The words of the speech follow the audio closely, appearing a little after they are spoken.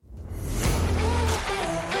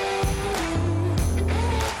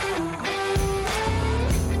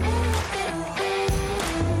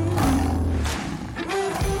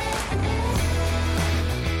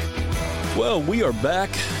Well, we are back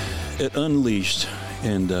at Unleashed,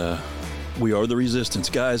 and we are the Resistance.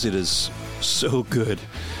 Guys, it is so good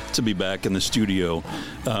to be back in the studio.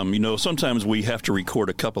 Sometimes we have to record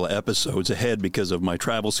a couple of episodes ahead because of my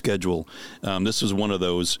travel schedule. This is one of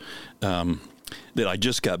those that I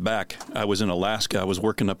just got back. I was in Alaska. I was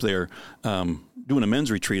working up there doing a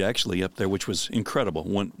men's retreat, actually, up there, which was incredible.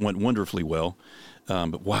 Went wonderfully well.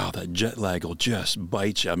 But wow, that jet lag will just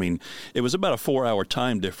bite you. I mean, it was about a 4-hour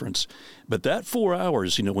time difference. But that 4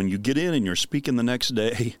 hours, when you get in and you're speaking the next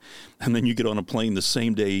day, and then you get on a plane the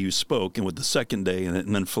same day you spoke, and with the second day,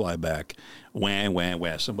 and then fly back,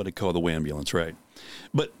 wah, somebody call the ambulance, right?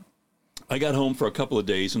 But I got home for a couple of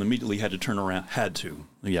days and immediately had to turn around.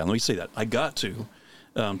 Let me say that. I got to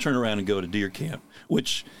turn around and go to deer camp,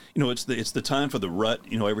 which, it's the time for the rut.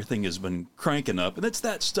 Everything has been cranking up, and it's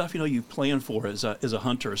that stuff, you plan for as a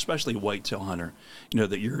hunter, especially a whitetail hunter,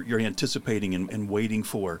 that you're anticipating and waiting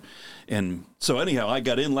for. And so anyhow, I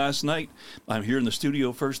got in last night. I'm here in the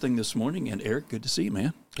studio first thing this morning, and Eric, good to see you,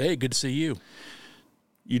 man. Hey, good to see you.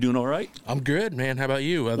 You doing all right? I'm good, man. How about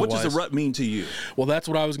you? What does the rut mean to you? Well, that's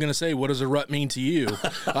what I was going to say. What does a rut mean to you?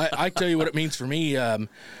 I tell you what it means for me.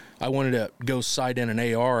 I wanted to go sight in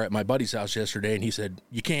an AR at my buddy's house yesterday, and he said,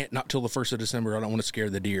 you can't, not till the 1st of December. I don't want to scare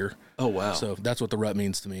the deer. Oh, wow. So that's what the rut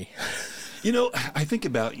means to me. I think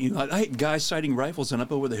about, I had guys sighting rifles and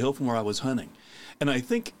up over the hill from where I was hunting. And I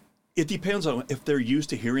think it depends on if they're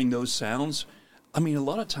used to hearing those sounds. I mean, a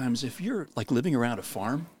lot of times if you're like living around a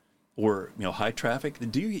farm or, high traffic, the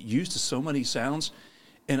deer get used to so many sounds.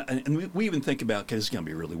 And we even think about, because it's going to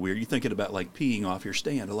be really weird, you're thinking about like peeing off your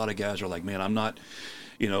stand. A lot of guys are like, man, I'm not,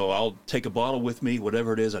 I'll take a bottle with me,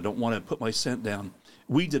 whatever it is. I don't want to put my scent down.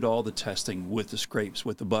 We did all the testing with the scrapes,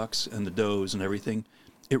 with the bucks and the does and everything.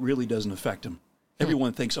 It really doesn't affect them.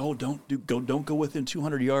 Everyone thinks, oh, don't go within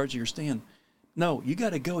 200 yards of your stand. No, you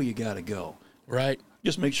got to go. Right.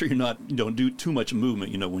 Just make sure you don't do too much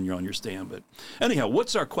movement, when you're on your stand. But anyhow,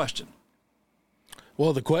 what's our question?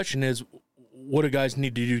 Well, the question is, what do guys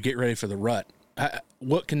need to do to get ready for the rut?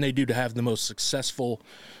 What can they do to have the most successful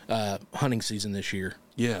hunting season this year?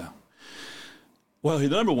 Yeah. Well, the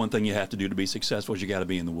number one thing you have to do to be successful is you got to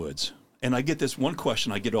be in the woods. And I get this one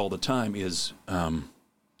question I get all the time is,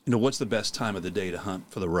 what's the best time of the day to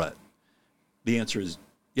hunt for the rut? The answer is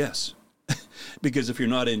yes. Because if you're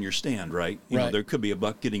not in your stand, right, there could be a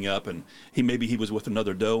buck getting up and he was with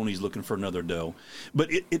another doe and he's looking for another doe.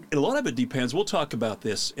 But a lot of it depends. We'll talk about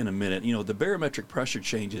this in a minute. The barometric pressure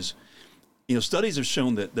changes. Studies have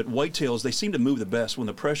shown that whitetails, they seem to move the best when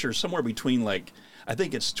the pressure is somewhere between I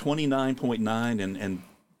think it's 29.9 and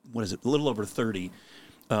what is it, a little over 30.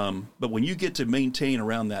 But when you get to maintain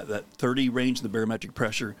around that 30 range, the barometric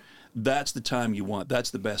pressure, that's the time you want.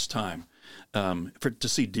 That's the best time to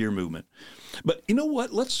see deer movement. But you know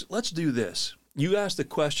what? Let's do this. You asked the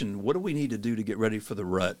question, what do we need to do to get ready for the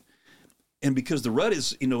rut? And because the rut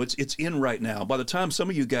is, it's in right now. By the time some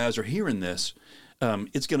of you guys are hearing this,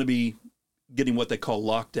 it's going to be getting what they call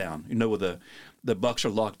lockdown. Where the bucks are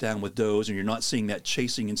locked down with does, and you're not seeing that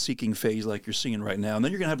chasing and seeking phase like you're seeing right now. And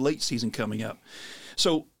then you're going to have late season coming up.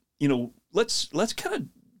 So, let's kind of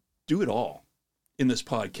do it all in this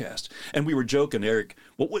podcast. And we were joking, Eric,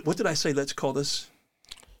 what did I say? Let's call this?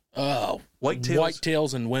 Oh,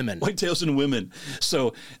 Whitetails and Women. Whitetails and Women.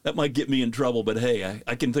 So that might get me in trouble, but hey,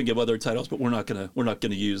 I can think of other titles, but we're not gonna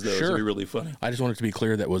use those. Sure. It'll be really funny. I just wanted to be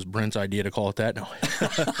clear that was Brent's idea to call it that. No.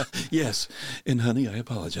 Yes, and honey, I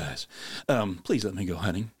apologize. Please let me go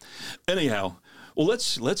hunting. Anyhow, well,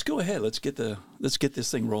 let's go ahead. Let's get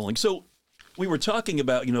this thing rolling. So we were talking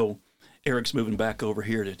about Eric's moving back over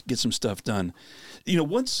here to get some stuff done.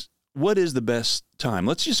 What is the best time?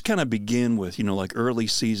 Let's just kind of begin with, like early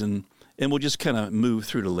season, and we'll just kind of move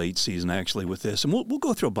through to late season actually with this. And we'll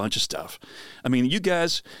go through a bunch of stuff. I mean, you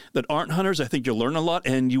guys that aren't hunters, I think you'll learn a lot,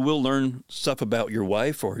 and you will learn stuff about your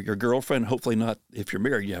wife or your girlfriend. Hopefully not if you're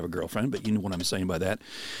married, you have a girlfriend, but you know what I'm saying by that.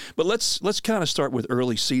 But let's kind of start with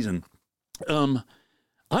early season. I'm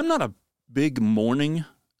not a big morning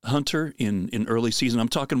hunter in early season. I'm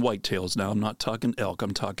talking whitetails now. I'm not talking elk.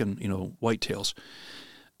 I'm talking, whitetails.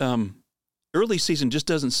 Early season just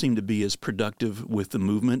doesn't seem to be as productive with the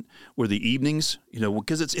movement, where the evenings,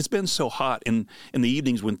 because it's been so hot, and in the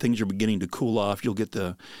evenings when things are beginning to cool off, you'll get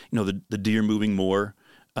the deer moving more.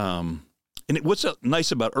 And what's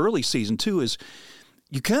nice about early season too is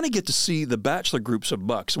you kind of get to see the bachelor groups of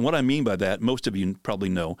bucks. And what I mean by that, most of you probably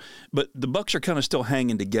know, but the bucks are kind of still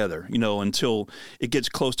hanging together, until it gets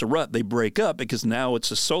close to rut. They break up because now it's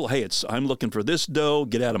a solo. Hey, I'm looking for this doe.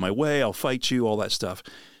 Get out of my way. I'll fight you, all that stuff.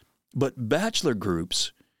 But bachelor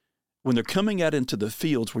groups when they're coming out into the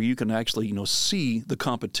fields where you can actually, see the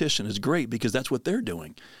competition is great because that's what they're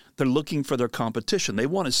doing. They're looking for their competition. They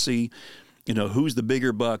want to see, who's the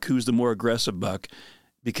bigger buck, who's the more aggressive buck,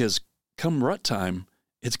 because come rut time,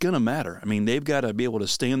 it's going to matter. I mean, they've got to be able to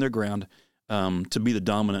stand their ground to be the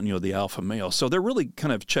dominant, the alpha male. So they're really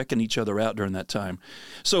kind of checking each other out during that time.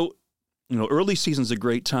 So, early season's a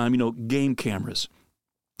great time, game cameras.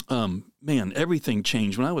 Man, everything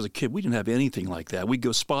changed. When I was a kid, we didn't have anything like that. We'd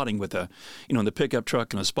go spotting with in the pickup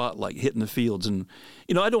truck and a spotlight hitting the fields. And,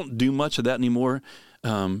 I don't do much of that anymore.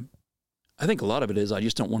 I think a lot of it is I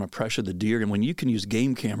just don't want to pressure the deer. And when you can use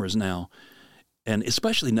game cameras now, and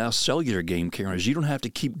especially now cellular game cameras, you don't have to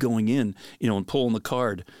keep going in, and pulling the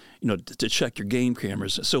card, to check your game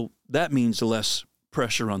cameras. So that means less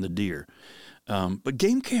pressure on the deer. But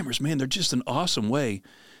game cameras, man, they're just an awesome way,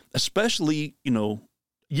 especially,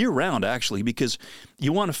 year-round, actually, because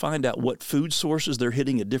you want to find out what food sources they're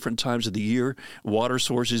hitting at different times of the year, water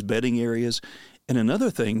sources, bedding areas. And another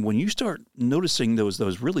thing, when you start noticing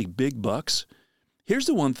those really big bucks, here's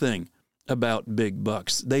the one thing about big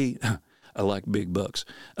bucks. I like big bucks.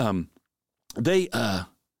 They have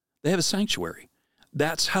a sanctuary.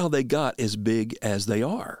 That's how they got as big as they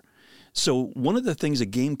are. So one of the things a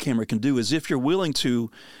game camera can do is if you're willing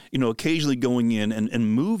to, occasionally going in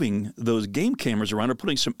and moving those game cameras around or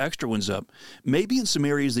putting some extra ones up, maybe in some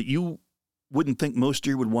areas that you wouldn't think most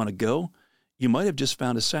deer would want to go, you might have just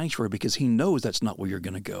found a sanctuary because he knows that's not where you're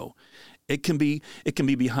going to go. It can be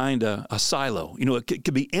behind a silo. It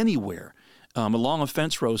could be anywhere. Along a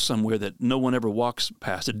fence row somewhere that no one ever walks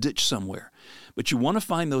past, a ditch somewhere. But you want to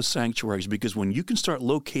find those sanctuaries because when you can start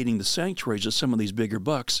locating the sanctuaries of some of these bigger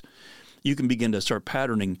bucks, you can begin to start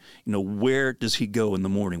patterning, where does he go in the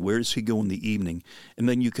morning? Where does he go in the evening? And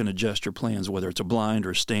then you can adjust your plans, whether it's a blind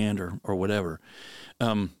or a stand or whatever.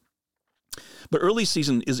 But early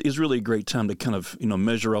season is really a great time to kind of,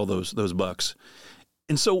 measure all those bucks.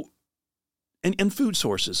 And so, and food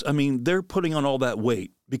sources, I mean, they're putting on all that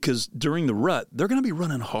weight because during the rut, they're going to be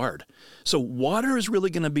running hard. So water is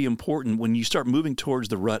really going to be important when you start moving towards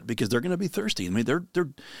the rut because they're going to be thirsty. I mean, they're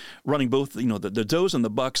running both, the does and the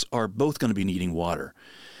bucks are both going to be needing water.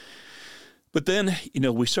 But then,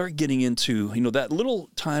 we start getting into, that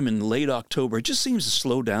little time in late October, it just seems to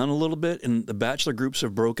slow down a little bit and the bachelor groups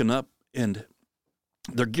have broken up and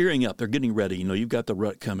they're gearing up. They're getting ready. You've got the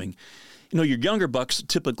rut coming. Your younger bucks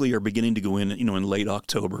typically are beginning to go in, in late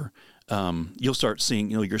October. You'll start seeing,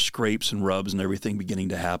 your scrapes and rubs and everything beginning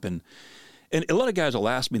to happen. And a lot of guys will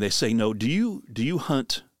ask me, they say, no, do you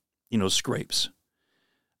hunt, scrapes?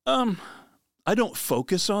 I don't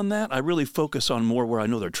focus on that. I really focus on more where I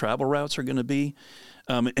know their travel routes are going to be.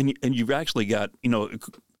 And you've actually got,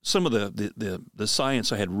 some of the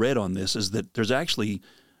science I had read on this is that there's actually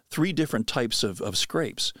 3 different types of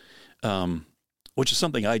scrapes. Which is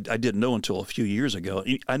something I didn't know until a few years ago.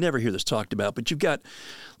 I never hear this talked about, but you've got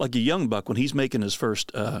like a young buck when he's making his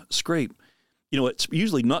first scrape, it's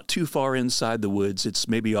usually not too far inside the woods. It's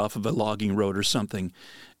maybe off of a logging road or something,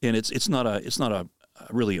 and it's not a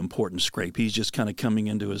really important scrape. He's just kind of coming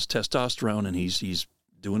into his testosterone and he's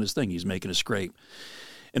doing his thing. He's making a scrape,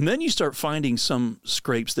 and then you start finding some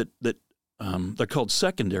scrapes that they're called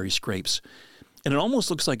secondary scrapes. And it almost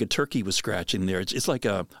looks like a turkey was scratching there. It's like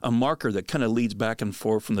a marker that kind of leads back and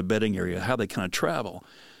forth from the bedding area, how they kind of travel.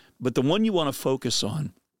 But the one you want to focus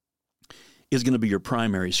on is going to be your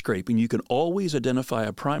primary scrape. And you can always identify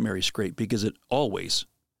a primary scrape because it always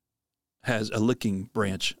has a licking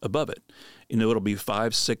branch above it. It'll be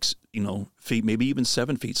 5, 6, feet, maybe even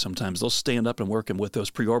 7 feet sometimes. They'll stand up and working with those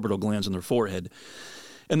preorbital glands on their forehead.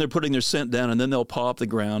 And they're putting their scent down, and then they'll paw up the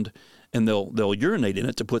ground, and they'll urinate in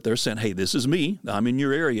it to put their scent. Hey, this is me. I'm in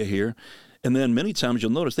your area here. And then many times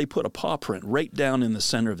you'll notice they put a paw print right down in the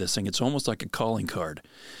center of this thing. It's almost like a calling card.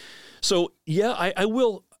 So, yeah, I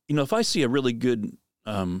will, if I see a really good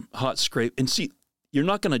hot scrape, and see, you're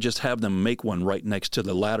not going to just have them make one right next to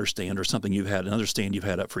the ladder stand or something another stand you've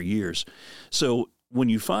had up for years. So when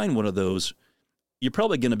you find one of those, you're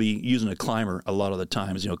probably going to be using a climber a lot of the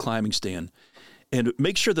times, climbing stand. And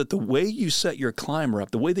make sure that the way you set your climber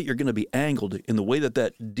up, the way that you're going to be angled, and the way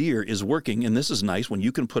that deer is working, and this is nice when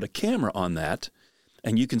you can put a camera on that,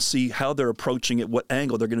 and you can see how they're approaching it, what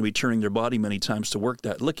angle they're going to be turning their body many times to work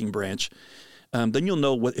that licking branch. Then you'll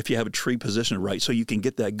know if you have a tree positioned right, so you can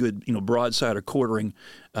get that good, broadside or quartering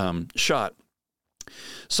shot.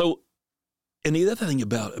 So, and the other thing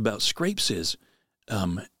about scrapes is,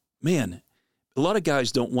 man, a lot of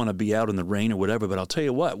guys don't want to be out in the rain or whatever, but I'll tell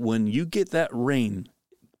you what, when you get that rain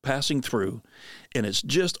passing through and it's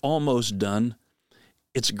just almost done,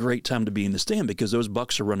 it's a great time to be in the stand because those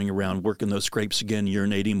bucks are running around, working those scrapes again,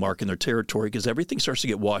 urinating, marking their territory because everything starts to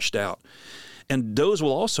get washed out. And does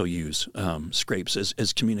will also use scrapes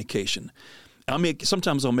as communication.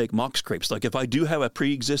 Sometimes I'll make mock scrapes. Like if I do have a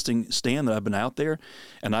pre-existing stand that I've been out there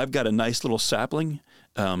and I've got a nice little sapling,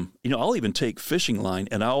 I'll even take fishing line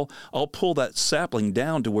and I'll pull that sapling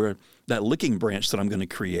down to where that licking branch that I'm going to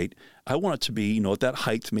create, I want it to be, at that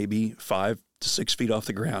height, maybe 5 to 6 feet off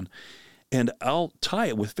the ground. And I'll tie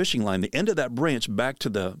it with fishing line, the end of that branch back to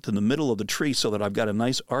the middle of the tree so that I've got a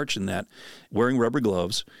nice arch in that, wearing rubber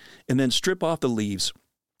gloves, and then strip off the leaves,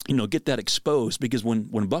 get that exposed because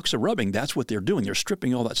when bucks are rubbing, that's what they're doing. They're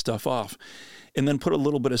stripping all that stuff off and then put a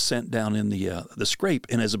little bit of scent down in the scrape.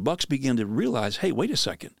 And as the bucks begin to realize, hey, wait a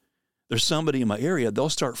second, there's somebody in my area, they'll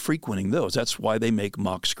start frequenting those. That's why they make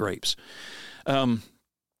mock scrapes.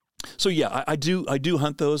 So yeah, I do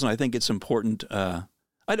hunt those, and I think it's important.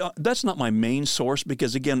 That's not my main source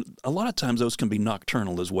because, again, a lot of times those can be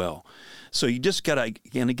nocturnal as well. So you just got to,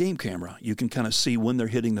 again, a game camera. You can kind of see when they're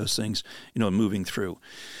hitting those things, moving through.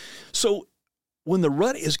 So when the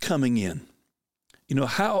rut is coming in,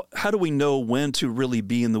 how do we know when to really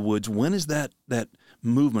be in the woods? When is that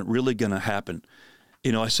movement really going to happen?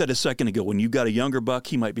 I said a second ago, when you've got a younger buck,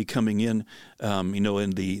 he might be coming in,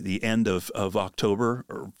 in the end of October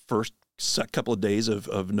or first couple of days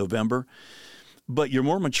of November. But your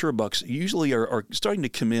more mature bucks usually are starting to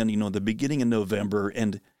come in, the beginning of November.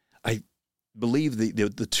 And I believe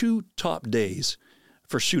the two top days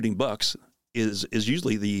for shooting bucks is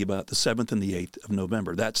usually about the 7th and the 8th of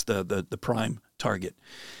November. That's the prime target.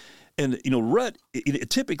 And, rut, it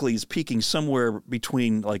typically is peaking somewhere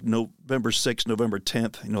between like November 6th, November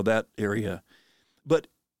 10th, that area. But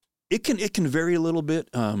it can vary a little bit.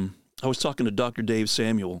 I was talking to Dr. Dave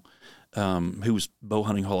Samuel, who's Bow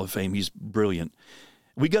Hunting Hall of Fame. He's brilliant.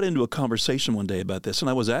 We got into a conversation one day about this, and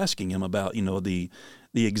I was asking him about, the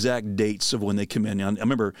exact dates of when they come in. I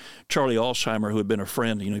remember Charlie Alsheimer, who had been a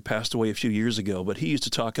friend, he passed away a few years ago, but he used to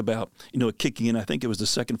talk about, kicking in. I think it was the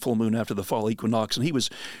second full moon after the fall equinox, and he was,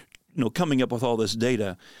 coming up with all this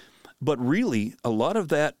data. But really, a lot of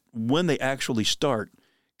that, when they actually start,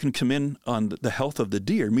 can come in on the health of the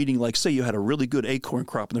deer, meaning like, say you had a really good acorn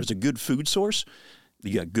crop and there's a good food source.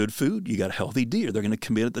 You got good food, you got healthy deer. They're going to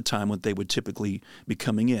come in at the time when they would typically be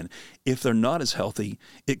coming in. If they're not as healthy,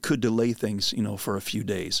 it could delay things, for a few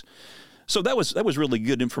days. So that was really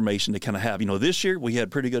good information to kind of have. This year we had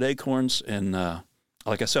pretty good acorns, and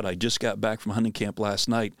like I said, I just got back from hunting camp last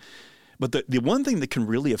night. But the one thing that can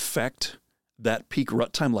really affect that peak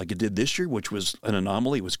rut time like it did this year, which was an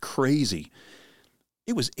anomaly, was crazy.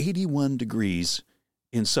 It was 81 degrees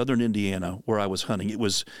in southern Indiana where I was hunting. It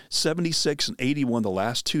was 76 and 81 the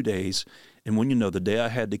last 2 days. And when the day I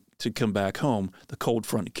had to come back home, the cold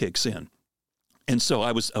front kicks in. And so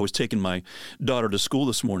I was taking my daughter to school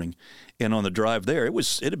this morning, and on the drive there,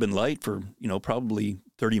 it had been light for, probably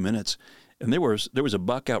 30 minutes. And there was a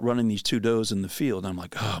buck out running these two does in the field. And I'm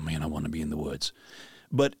like, oh man, I want to be in the woods.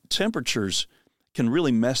 But temperatures can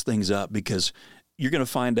really mess things up because you're going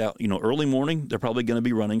to find out, early morning, they're probably going to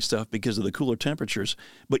be running stuff because of the cooler temperatures,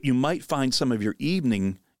 but you might find some of your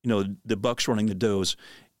evening, the bucks running the does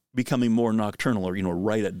becoming more nocturnal or,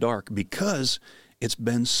 right at dark because it's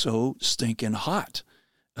been so stinking hot.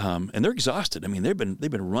 And they're exhausted. I mean, they've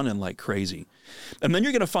been running like crazy. And then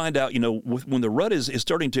you're going to find out, when the rut is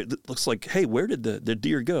starting to, it looks like, hey, where did the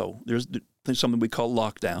deer go? There's something we call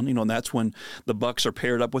lockdown, and that's when the bucks are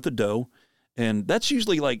paired up with a doe. And that's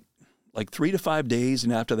usually like 3 to 5 days,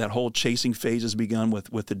 and after that whole chasing phase has begun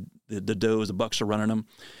with the does, the bucks are running them.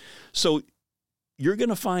 So you're going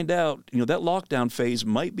to find out, that lockdown phase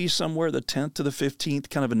might be somewhere the 10th to the 15th,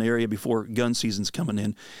 kind of an area before gun season's coming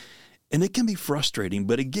in. And it can be frustrating,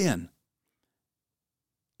 but again,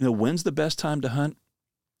 when's the best time to hunt?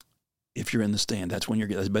 If you're in the stand, that's when you're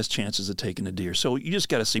getting the best chances of taking a deer. So you just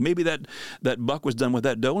got to see. Maybe that buck was done with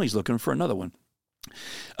that doe and he's looking for another one.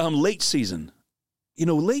 Late season.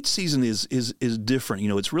 Late season is different.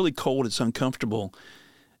 It's really cold, it's uncomfortable,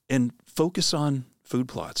 and focus on food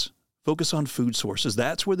plots. Focus on food sources.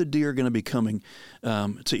 That's where the deer are going to be coming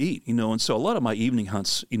to eat, and so a lot of my evening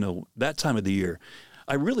hunts, that time of the year,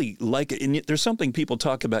 I really like it. And there's something people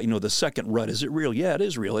talk about, the second rut. Is it real? Yeah, it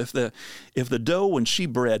is real. If the doe, when she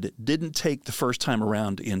bred, didn't take the first time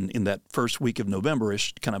around in that first week of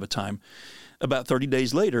November-ish kind of a time, about 30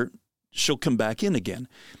 days later, she'll come back in again.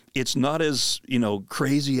 It's not as,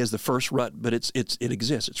 crazy as the first rut, but it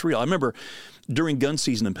exists. It's real. I remember during gun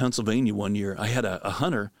season in Pennsylvania one year, I had a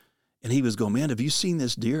hunter, and he was going, man, have you seen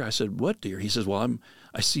this deer? I said, what deer? He says, well,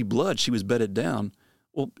 I see blood. She was bedded down.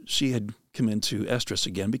 Well, she had come into estrus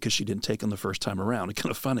again because she didn't take them the first time around. It's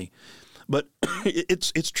kind of funny, but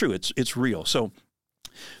it's true. It's real. So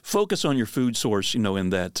focus on your food source, in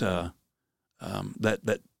that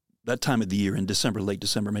that time of the year in December, late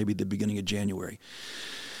December, maybe the beginning of January.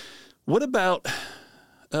 What about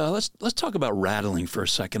let's talk about rattling for a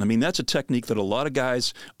second. I mean, that's a technique that a lot of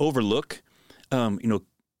guys overlook.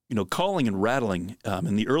 Calling and rattling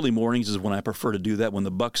in the early mornings is when I prefer to do that, when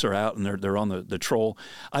the bucks are out and they're on the troll.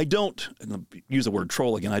 I don't use the word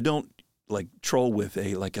troll again. I don't like troll with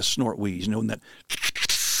a snort wheeze, when that,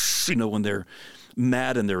 when they're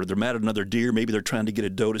mad and they're mad at another deer. Maybe they're trying to get a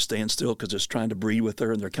doe to stand still because it's trying to breed with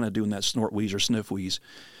her, and they're kind of doing that snort wheeze or sniff wheeze.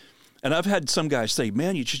 And I've had some guys say,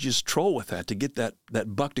 man, you should just troll with that to get that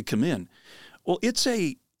buck to come in. Well, it's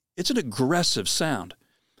an aggressive sound.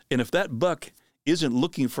 And if that buck isn't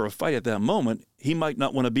looking for a fight at that moment, he might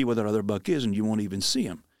not want to be where that other buck is, and you won't even see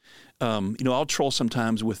him. I'll troll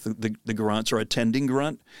sometimes with the grunts or a tending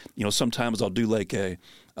grunt. Sometimes I'll do like a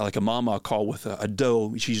mama call with a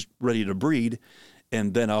doe. She's ready to breed,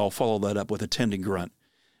 and then I'll follow that up with a tending grunt.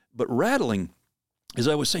 But rattling, as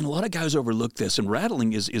I was saying, a lot of guys overlook this, and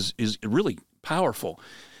rattling is really powerful.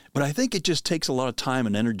 But I think it just takes a lot of time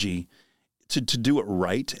and energy to do it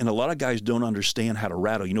right, and a lot of guys don't understand how to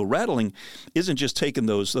rattle. Rattling isn't just taking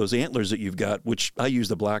those antlers that you've got, which I use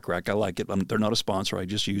the Black Rack. I like it. They're not a sponsor. I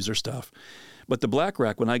just use their stuff. But the Black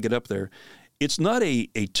Rack, when I get up there, it's not a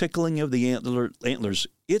tickling of the antlers.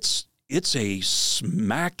 It's a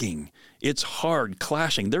smacking. It's hard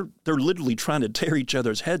clashing. They're literally trying to tear each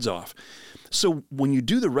other's heads off. So when you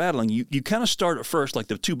do the rattling, you kind of start at first like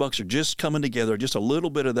the two bucks are just coming together, just a little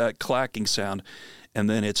bit of that clacking sound, and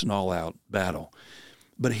then it's an all-out battle.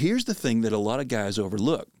 But here's the thing that a lot of guys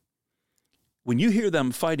overlook. When you hear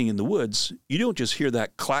them fighting in the woods, you don't just hear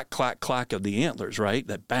that clack, clack, clack of the antlers, right?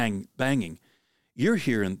 That banging. You're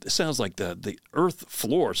hearing, it sounds like the earth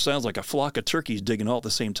floor, sounds like a flock of turkeys digging all at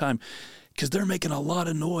the same time, because they're making a lot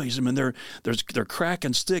of noise. I mean, they're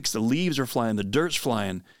cracking sticks, the leaves are flying, the dirt's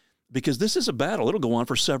flying, because this is a battle. It'll go on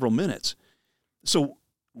for several minutes. So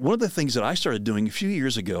one of the things that I started doing a few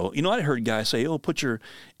years ago, I heard guys say, put your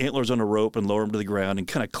antlers on a rope and lower them to the ground and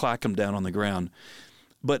kind of clack them down on the ground.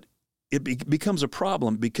 But it becomes a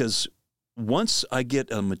problem because once I get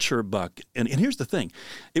a mature buck, and here's the thing,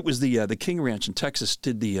 it was the King Ranch in Texas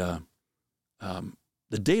did the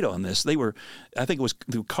data on this. I think it was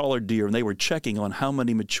the collared deer, and they were checking on how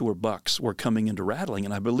many mature bucks were coming into rattling,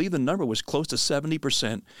 and I believe the number was close to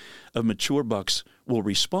 70% of mature bucks will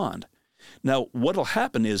respond. Now, what'll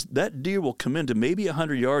happen is that deer will come into maybe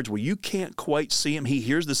 100 yards where you can't quite see him. He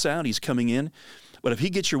hears the sound, he's coming in, but if he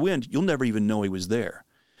gets your wind, you'll never even know he was there.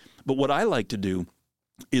 But what I like to do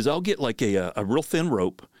is I'll get like a real thin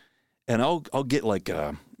rope, and I'll get like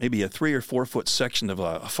maybe a 3 or 4 foot section of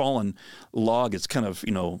a fallen log. It's kind of,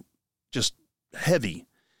 just heavy,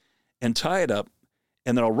 and tie it up.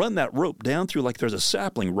 And then I'll run that rope down through like there's a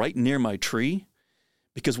sapling right near my tree.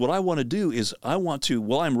 Because what I want to do is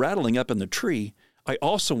while I'm rattling up in the tree, I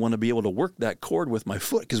also want to be able to work that cord with my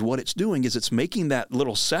foot, because what it's doing is it's making that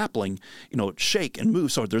little sapling, shake and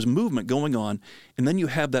move. So there's movement going on, and then you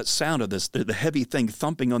have that sound of the heavy thing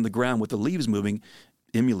thumping on the ground with the leaves moving,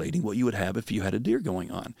 emulating what you would have if you had a deer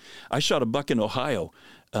going on. I shot a buck in Ohio.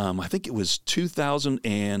 I think it was 2000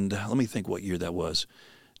 and let me think what year that was.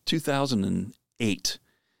 2008.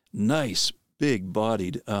 Nice,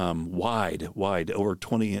 big-bodied, wide, over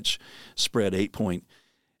 20-inch spread 8-point.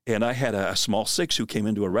 And I had a small 6 who came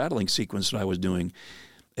into a rattling sequence that I was doing,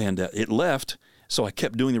 and it left. So I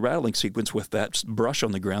kept doing the rattling sequence with that brush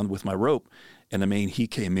on the ground with my rope. And I mean, he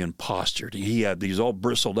came in postured. He had these all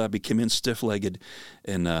bristled up. He came in stiff-legged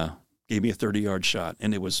and gave me a 30-yard shot.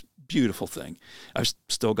 And it was a beautiful thing. I've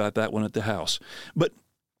still got that one at the house. But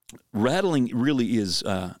rattling really is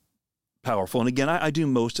powerful. And again, I do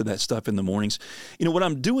most of that stuff in the mornings. When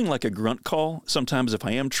I'm doing like a grunt call, sometimes if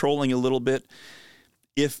I am trolling a little bit,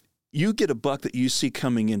 if you get a buck that you see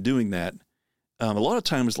coming in doing that, a lot of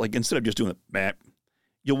times, like instead of just doing it,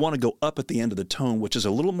 you'll want to go up at the end of the tone, which is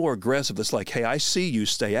a little more aggressive. It's like, hey, I see you,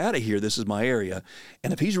 stay out of here. This is my area.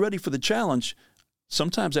 And if he's ready for the challenge,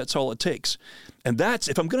 sometimes that's all it takes. And that's,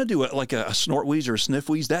 if I'm going to do it like a snort wheeze or a sniff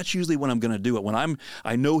wheeze, that's usually when I'm going to do it. When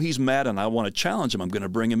I know he's mad and I want to challenge him, I'm going to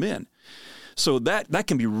bring him in. So that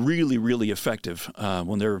can be really, really effective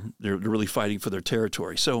when they're really fighting for their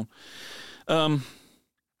territory. So,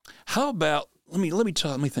 how about, let me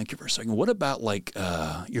think for a second. What about like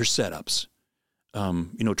your setups?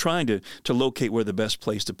 Trying to locate where the best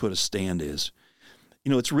place to put a stand is.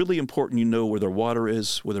 It's really important where their water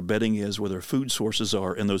is, where their bedding is, where their food sources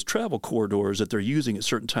are, and those travel corridors that they're using at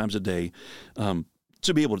certain times of day.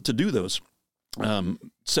 to be able to do those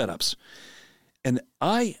setups. And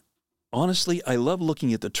I love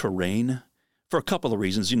looking at the terrain for a couple of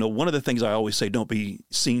reasons. One of the things I always say, don't be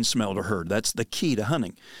seen, smelled, or heard. That's the key to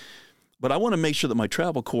hunting. But I want to make sure that my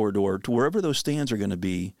travel corridor to wherever those stands are going to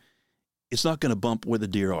be, it's not going to bump where the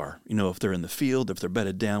deer are. If they're in the field, if they're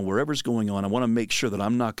bedded down, wherever's going on, I want to make sure that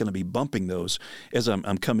I'm not going to be bumping those as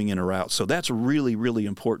I'm coming in or out. So that's really, really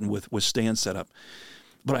important with stand setup.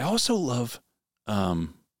 But I also love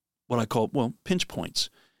what I call, pinch points.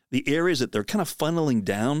 The areas that they're kind of funneling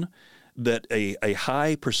down, that a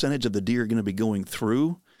high percentage of the deer are going to be going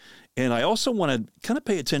through. And I also want to kind of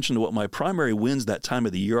pay attention to what my primary winds that time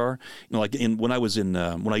of the year are. Like when I used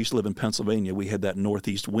to live in Pennsylvania, we had that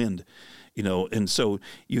northeast wind, and so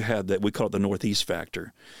you had that, we call it the northeast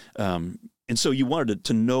factor. And so you wanted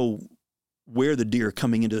to know where the deer are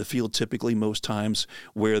coming into the field typically most times,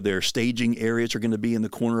 where their staging areas are going to be in the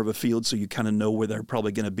corner of a field, so you kind of know where they're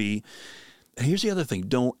probably going to be. And here's the other thing.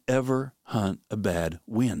 Don't ever hunt a bad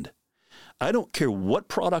wind. I don't care what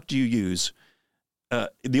product you use.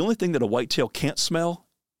 The only thing that a whitetail can't smell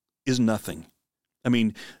is nothing. I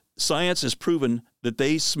mean, science has proven that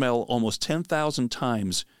they smell almost 10,000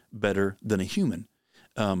 times better than a human.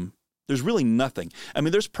 There's really nothing. I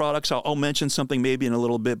mean, there's products, I'll mention something maybe in a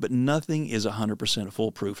little bit, but nothing is 100%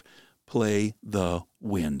 foolproof. Play the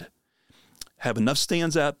wind. Have enough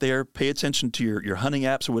stands out there, pay attention to your hunting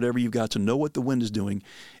apps or whatever you've got to know what the wind is doing,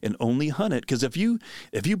 and only hunt it. Because if you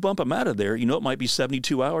bump them out of there, it might be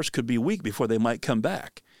 72 hours, could be a week before they might come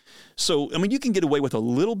back. So, I mean, you can get away with a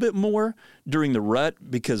little bit more during the rut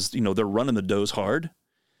because, they're running the does hard.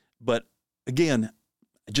 But again,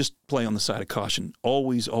 just play on the side of caution.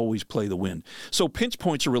 Always, always play the wind. So pinch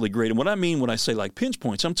points are really great. And what I mean when I say like pinch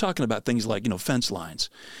points, I'm talking about things like, fence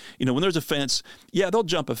lines. When there's a fence, they'll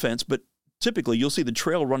jump a fence, but typically, you'll see the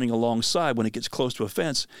trail running alongside when it gets close to a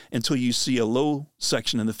fence until you see a low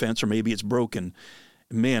section in the fence, or maybe it's broken.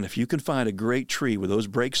 Man, if you can find a great tree where those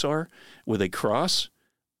breaks are, where they cross,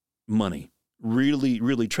 money. Really,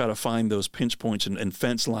 really try to find those pinch points and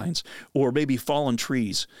fence lines, or maybe fallen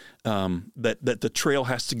trees that the trail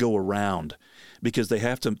has to go around because they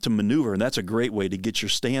have to maneuver. And that's a great way to get your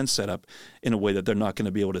stand set up in a way that they're not going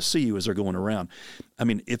to be able to see you as they're going around. I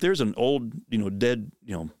mean, if there's an old, dead,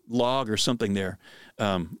 log or something there,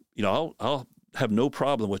 I'll have no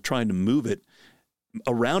problem with trying to move it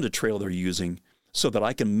around a trail they're using so that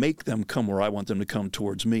I can make them come where I want them to come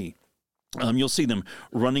towards me. You'll see them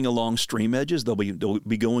running along stream edges. They'll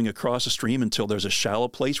be going across a stream until there's a shallow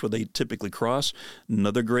place where they typically cross.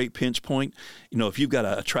 Another great pinch point. If you've got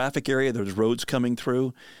a traffic area, there's roads coming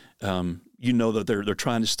through. That they're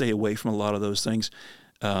trying to stay away from a lot of those things.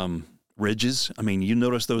 Ridges. I mean, you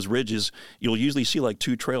notice those ridges. You'll usually see like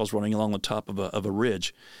two trails running along the top of a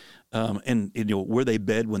ridge. And where they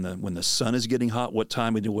bed when the sun is getting hot, what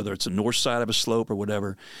time, whether it's the north side of a slope or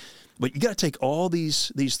whatever. But you got to take all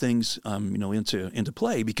these things, into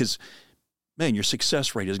play because, man, your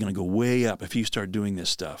success rate is going to go way up if you start doing this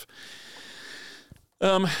stuff.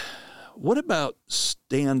 What about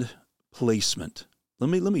stand placement? Let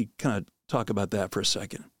me kind of talk about that for a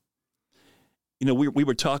second. We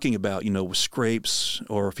were talking about scrapes,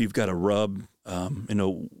 or if you've got a rub,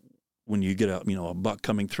 when you get a buck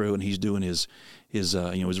coming through and he's doing his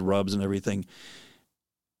rubs and everything.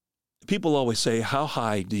 People always say, how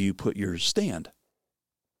high do you put your stand?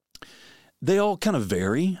 They all kind of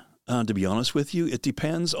vary, to be honest with you. It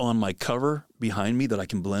depends on my cover behind me that I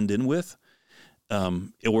can blend in with. Or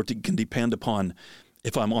it can depend upon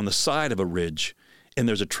if I'm on the side of a ridge and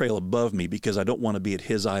there's a trail above me because I don't want to be at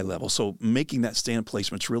his eye level. So making that stand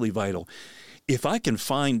placement is really vital. If I can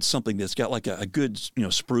find something that's got like a good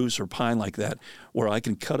spruce or pine like that where I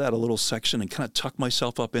can cut out a little section and kind of tuck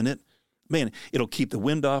myself up in it, man, it'll keep the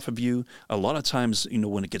wind off of you. A lot of times,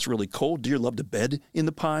 when it gets really cold, deer love to bed in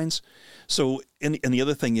the pines. So, and the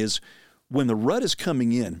other thing is, when the rut is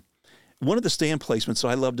coming in, one of the stand placements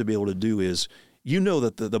I love to be able to do is,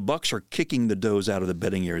 that the bucks are kicking the does out of the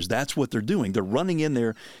bedding areas. That's what they're doing. They're running in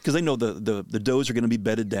there because they know the does are going to be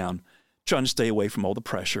bedded down, trying to stay away from all the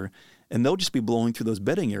pressure, and they'll just be blowing through those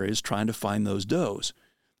bedding areas trying to find those does.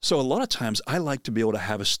 So a lot of times I like to be able to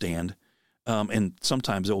have a stand. And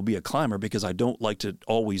sometimes it will be a climber because I don't like to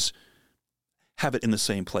always have it in the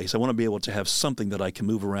same place. I want to be able to have something that I can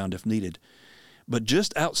move around if needed. But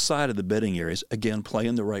just outside of the bedding areas, again, play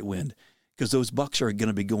in the right wind because those bucks are going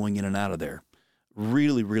to be going in and out of there.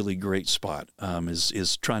 Really, really great spot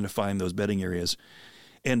is trying to find those bedding areas.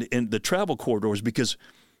 And the travel corridors, because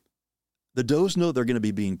the does know they're going to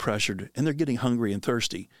be being pressured and they're getting hungry and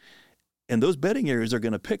thirsty. And those bedding areas are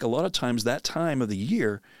going to pick a lot of times that time of the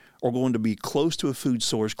year or going to be close to a food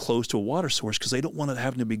source, close to a water source, because they don't want to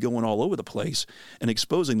have to be going all over the place and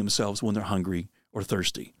exposing themselves when they're hungry or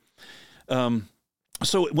thirsty.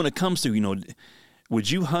 So when it comes to, would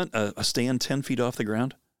you hunt a stand 10 feet off the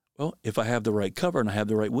ground? Well, if I have the right cover and I have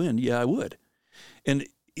the right wind, yeah, I would. And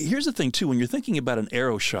here's the thing, too. When you're thinking about an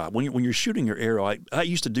arrow shot, when you're shooting your arrow, I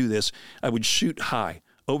used to do this. I would shoot high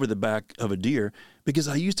over the back of a deer because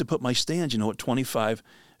I used to put my stands, at 25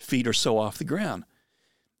 feet or so off the ground.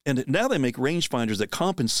 And now they make rangefinders that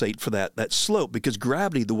compensate for that slope, because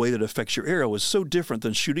gravity, the way that affects your arrow, is so different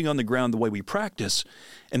than shooting on the ground the way we practice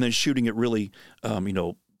and then shooting it really,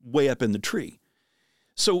 way up in the tree.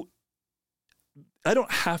 So I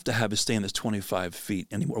don't have to have a stand that's 25 feet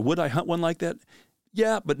anymore. Would I hunt one like that?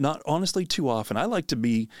 Yeah, but not honestly too often. I like to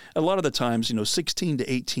be, a lot of the times, 16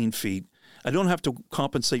 to 18 feet. I don't have to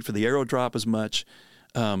compensate for the arrow drop as much,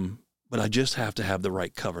 but I just have to have the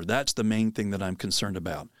right cover. That's the main thing that I'm concerned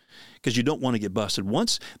about, because you don't want to get busted.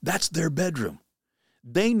 Once that's their bedroom,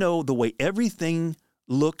 they know the way everything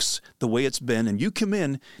looks, the way it's been, and you come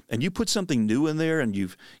in and you put something new in there and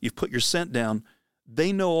you've put your scent down,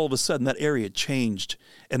 they know all of a sudden that area changed,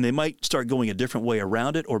 and they might start going a different way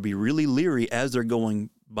around it or be really leery as they're going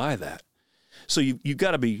by that. So you've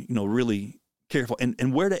got to be, really careful.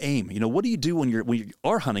 And where to aim. What do you do when you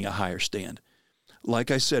are hunting a higher stand?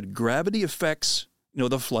 Like I said, gravity affects,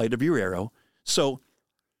 the flight of your arrow. So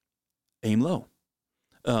aim low.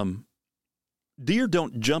 Deer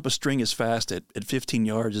don't jump a string as fast at 15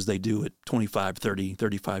 yards as they do at 25, 30,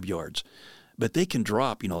 35 yards. But they can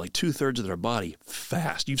drop, like 2/3 of their body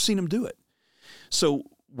fast. You've seen them do it. So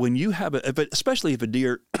when you have especially if a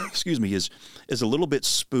deer, is a little bit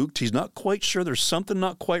spooked, he's not quite sure, there's something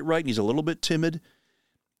not quite right, and he's a little bit timid,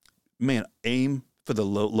 man, aim for the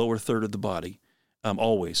lower third of the body,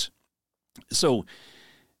 always. So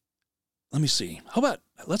let me see.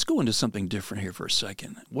 Let's go into something different here for a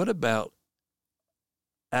second. What about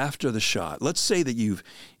after the shot? Let's say that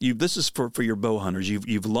this is for your bow hunters.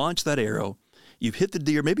 You've launched that arrow, you've hit the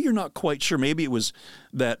deer. Maybe you're not quite sure. Maybe it was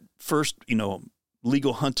that first,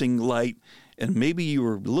 legal hunting light, and maybe you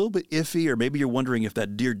were a little bit iffy, or maybe you're wondering if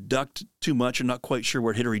that deer ducked too much or not quite sure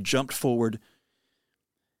where it hit, or he jumped forward.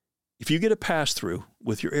 If you get a pass through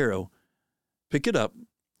with your arrow, pick it up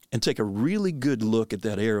and take a really good look at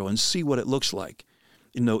that arrow and see what it looks like.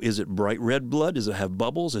 Is it bright red blood? Does it have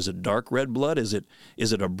bubbles? Is it dark red blood? Is it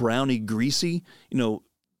a browny, greasy?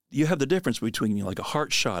 You have the difference between like a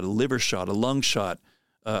heart shot, a liver shot, a lung shot,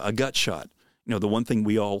 a gut shot. The one thing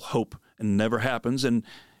we all hope and never happens. And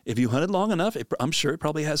if you hunted long enough, I'm sure it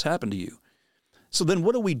probably has happened to you. So then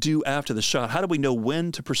what do we do after the shot? How do we know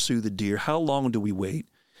when to pursue the deer? How long do we wait?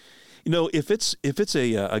 If it's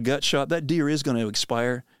a gut shot, that deer is going to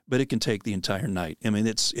expire, but it can take the entire night. I mean,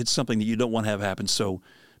 it's something that you don't want to have happen. So,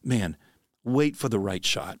 man, wait for the right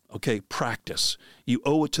shot. Okay, practice. You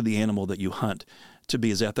owe it to the animal that you hunt to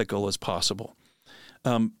be as ethical as possible.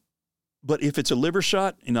 But if it's a liver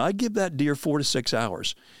shot, I give that deer 4 to 6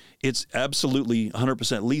 hours. It's absolutely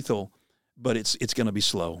 100% lethal, but it's going to be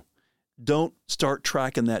slow. Don't start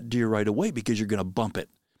tracking that deer right away, because you're going to bump it.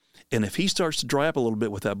 And if he starts to dry up a little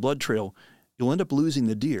bit with that blood trail, you'll end up losing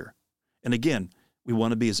the deer. And again, we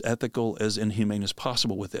want to be as ethical, as inhumane as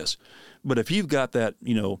possible with this. But if you've got that,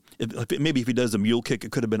 maybe if he does the mule kick,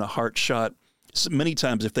 it could have been a heart shot. So many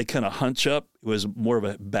times if they kind of hunch up, it was more of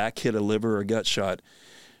a back hit, a liver or a gut shot.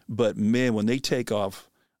 But man, when they take off,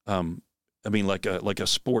 like a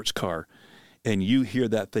sports car, and you hear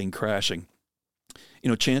that thing crashing,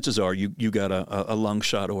 chances are you got a lung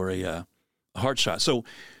shot or a heart shot. So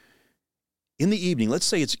in the evening, let's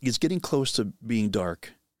say it's getting close to being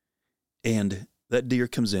dark, and that deer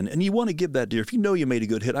comes in, and you want to give that deer, if you made a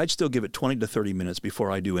good hit, I'd still give it 20 to 30 minutes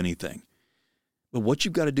before I do anything. But what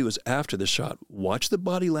you've got to do is after the shot, watch the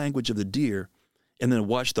body language of the deer, and then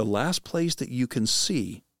watch the last place that you can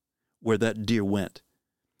see where that deer went,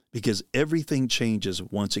 because everything changes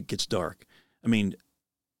once it gets dark. I mean,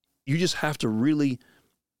 you just have to really,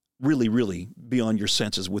 really, really be on your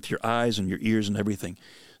senses with your eyes and your ears and everything.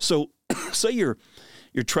 So say you're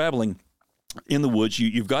traveling in the woods,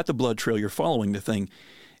 you've got the blood trail, you're following the thing,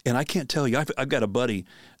 and I can't tell you, I've got a buddy,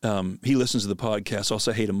 he listens to the podcast, I'll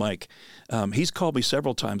say hey to Mike. He's called me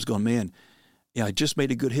several times going, man, I just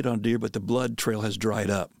made a good hit on deer, but the blood trail has dried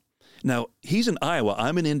up. Now, he's in Iowa,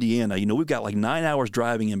 I'm in Indiana. We've got like 9 hours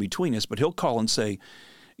driving in between us, but he'll call and say,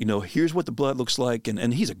 here's what the blood looks like,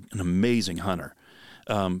 and he's an amazing hunter.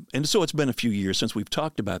 And so it's been a few years since we've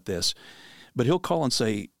talked about this, but he'll call and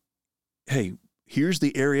say, hey, here's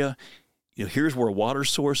the area, here's where a water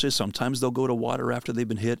source is. Sometimes they'll go to water after they've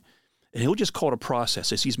been hit, and he'll just call it a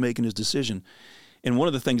process as he's making his decision. And one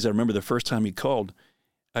of the things I remember the first time he called,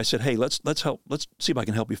 I said, hey, let's see if I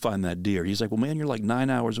can help you find that deer. He's like, well, man, you're like 9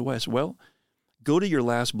 hours away. I said, well, go to your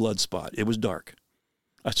last blood spot. It was dark.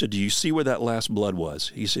 I said, do you see where that last blood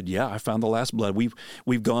was? He said, yeah, I found the last blood.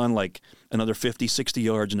 We've gone like another 50, 60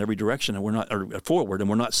 yards in every direction, and we're not forward, and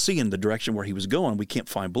we're not seeing the direction where he was going. We can't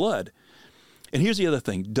find blood. And here's the other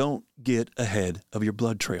thing. Don't get ahead of your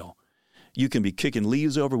blood trail. You can be kicking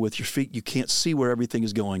leaves over with your feet. You can't see where everything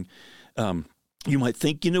is going. You might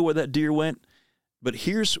think you know where that deer went, but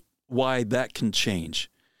here's why that can change.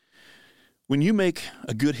 When you make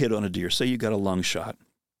a good hit on a deer, say you got a lung shot,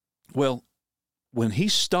 well, when he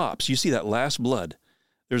stops, you see that last blood,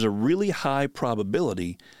 there's a really high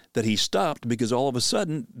probability that he stopped because all of a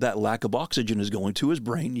sudden that lack of oxygen is going to his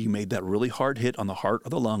brain. You made that really hard hit on the heart or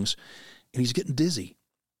the lungs, and he's getting dizzy.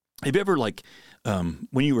 Have you ever,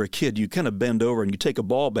 when you were a kid, you kind of bend over and you take a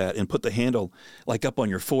ball bat and put the handle like up on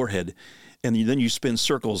your forehead, and then you spin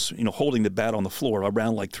circles, holding the bat on the floor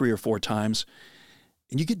around like 3 or 4 times,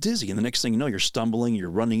 and you get dizzy, and the next thing you know, you're stumbling, you're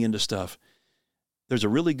running into stuff. There's a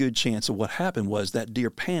really good chance of what happened was that deer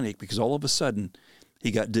panicked because all of a sudden he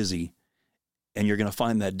got dizzy, and you're going to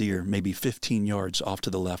find that deer maybe 15 yards off to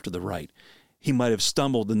the left or the right. He might have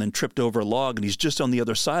stumbled and then tripped over a log, and he's just on the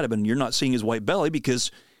other side of it, and you're not seeing his white belly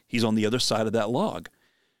because he's on the other side of that log.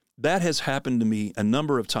 That has happened to me a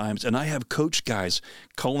number of times, and I have coach guys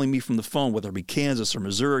calling me from the phone, whether it be Kansas or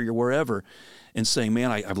Missouri or wherever, and saying,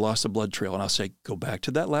 man, I've lost a blood trail. And I'll say, go back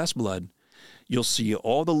to that last blood. You'll see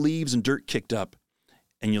all the leaves and dirt kicked up,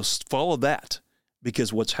 and you'll follow that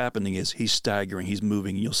because what's happening is he's staggering, he's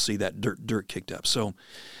moving, and you'll see that dirt kicked up. So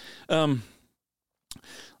let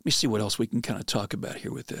me see what else we can kind of talk about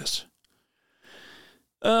here with this.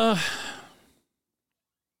 What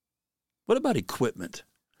about equipment?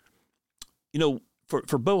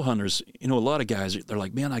 For bow hunters, a lot of guys, they're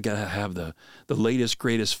like, man, I got to have the latest,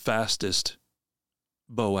 greatest, fastest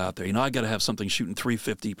bow out there. I got to have something shooting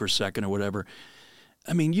 350 per second or whatever.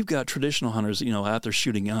 I mean, you've got traditional hunters, out there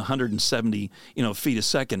shooting 170, feet a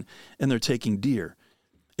second, and they're taking deer.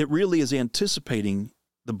 It really is anticipating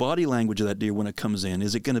the body language of that deer when it comes in.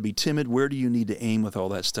 Is it going to be timid? Where do you need to aim with all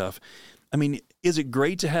that stuff? I mean, is it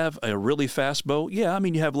great to have a really fast bow? Yeah, I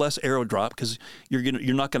mean, you have less arrow drop because you're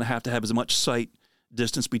not going to have as much sight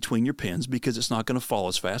distance between your pins because it's not going to fall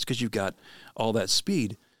as fast because you've got all that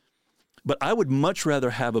speed. But I would much rather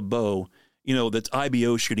have a bow, that's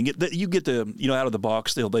IBO shooting. You get out of the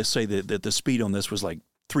box, they say that the speed on this was like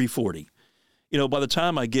 340. By the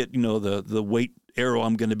time I get, the weight arrow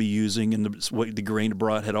I'm going to be using and the grain,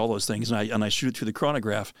 broadhead, all those things, and I shoot it through the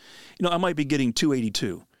chronograph, I might be getting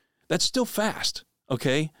 282. That's still fast,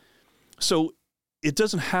 okay? So it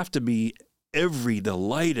doesn't have to be the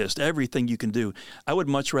lightest, everything you can do. I would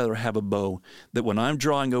much rather have a bow that when I'm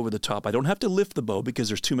drawing over the top, I don't have to lift the bow because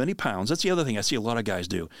there's too many pounds. That's the other thing I see a lot of guys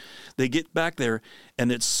do. They get back there, and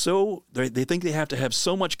they think they have to have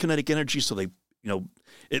so much kinetic energy, so they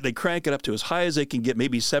crank it up to as high as they can get,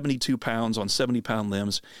 maybe 72 pounds on 70-pound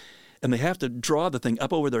limbs, and they have to draw the thing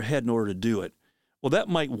up over their head in order to do it. Well, that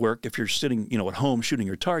might work if you're sitting, at home shooting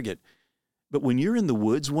your target. But when you're in the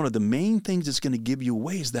woods, one of the main things that's going to give you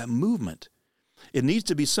away is that movement. It needs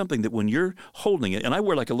to be something that when you're holding it, and I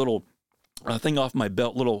wear like a little thing off my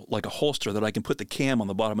belt, like a holster that I can put the cam on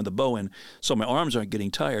the bottom of the bow in so my arms aren't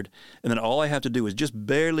getting tired. And then all I have to do is just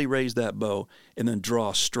barely raise that bow and then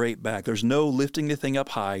draw straight back. There's no lifting the thing up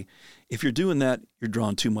high. If you're doing that, you're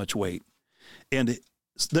drawing too much weight. And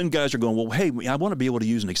then guys are going, well, hey, I want to be able to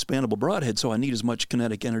use an expandable broadhead, so I need as much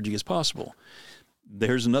kinetic energy as possible.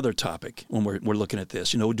 There's another topic when we're looking at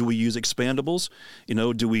this. Do we use expandables?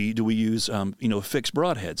 Do we use fixed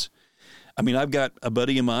broadheads? I mean, I've got a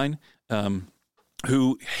buddy of mine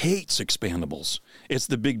who hates expandables. It's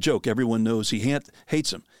the big joke. Everyone knows he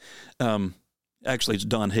hates them. Actually, it's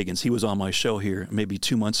Don Higgins. He was on my show here maybe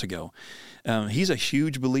 2 months ago. He's a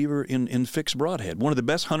huge believer in fixed broadhead, one of the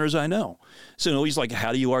best hunters I know. So he's like,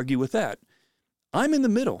 how do you argue with that? I'm in the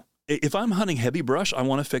middle. If I'm hunting heavy brush, I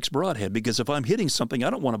want a fixed broadhead because if I'm hitting something, I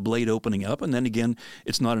don't want a blade opening up, and then again,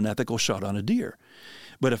 it's not an ethical shot on a deer.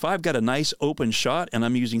 But if I've got a nice open shot and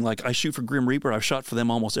I'm using, I shoot for Grim Reaper, I've shot for them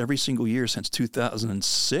almost every single year since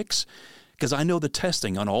 2006 because I know the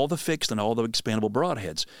testing on all the fixed and all the expandable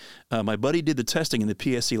broadheads. My buddy did the testing in the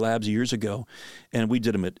PSC labs years ago, and we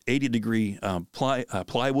did them at 80-degree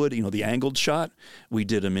plywood, the angled shot. We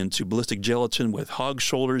did them into ballistic gelatin with hog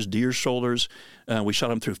shoulders, deer shoulders. We shot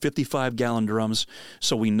them through 55-gallon drums,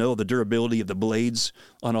 so we know the durability of the blades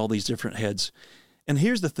on all these different heads. And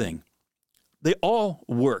here's the thing. They all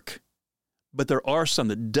work, but there are some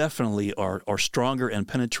that definitely are stronger and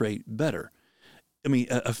penetrate better. I mean,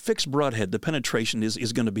 a fixed broadhead, the penetration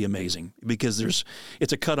is going to be amazing because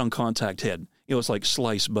it's a cut on contact head. It's like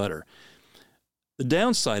sliced butter. The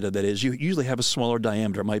downside of that is you usually have a smaller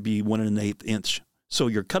diameter. It might be 1 1/8 inch. So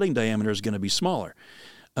your cutting diameter is going to be smaller.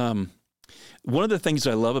 One of the things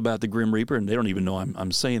I love about the Grim Reaper, and they don't even know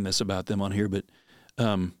I'm saying this about them on here, but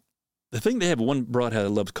the thing they have one broadhead I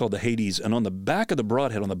love called the Hades, and on the back of the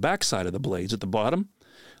broadhead, on the back side of the blades at the bottom,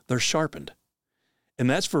 they're sharpened. And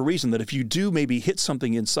that's for a reason that if you do maybe hit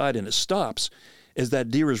something inside and it stops, as that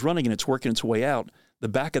deer is running and it's working its way out, the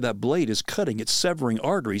back of that blade is cutting, it's severing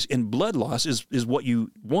arteries, and blood loss is what you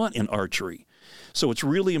want in archery. So it's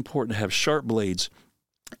really important to have sharp blades.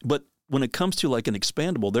 But when it comes to like an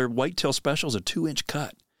expandable, their whitetail special is a 2-inch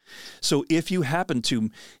cut. So if you happen to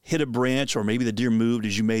hit a branch or maybe the deer moved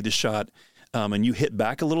as you made the shot and you hit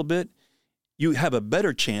back a little bit, you have a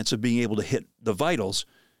better chance of being able to hit the vitals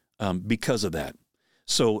because of that.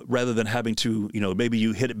 So rather than having to, maybe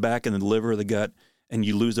you hit it back in the liver or the gut and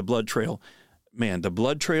you lose the blood trail, man, the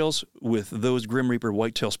blood trails with those Grim Reaper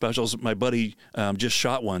whitetail specials, my buddy just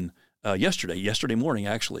shot one yesterday morning,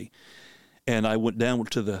 actually. And I went down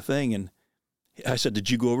to the thing and I said, "Did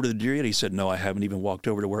you go over to the deer yet?" He said, "No, I haven't even walked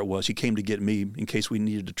over to where it was." He came to get me in case we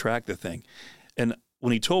needed to track the thing. And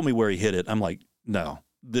when he told me where he hit it, I'm like, no,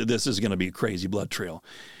 this is going to be a crazy blood trail.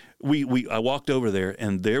 I walked over there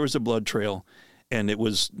and there was a blood trail and it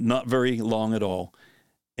was not very long at all.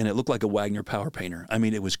 And it looked like a Wagner power painter. I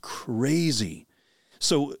mean, it was crazy.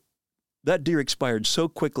 So that deer expired so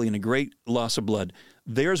quickly and a great loss of blood.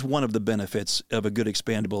 There's one of the benefits of a good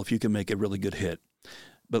expandable if you can make a really good hit.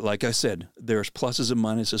 But like I said, there's pluses and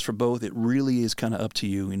minuses for both. It really is kind of up to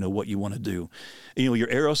you, what you want to do. Your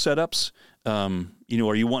arrow setups, are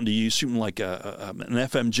you wanting to use shooting like an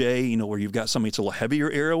FMJ, where you've got something that's a little heavier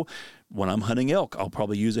arrow? When I'm hunting elk, I'll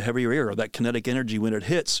probably use a heavier arrow. That kinetic energy when it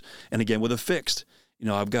hits, and again with a fixed,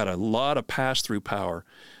 I've got a lot of pass-through power.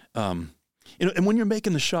 And when you're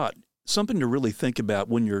making the shot, something to really think about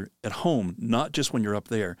when you're at home, not just when you're up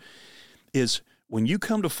there, is when you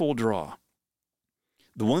come to full draw,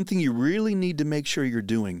 the one thing you really need to make sure you're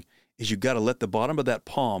doing is you've got to let the bottom of that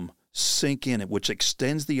palm sink in, which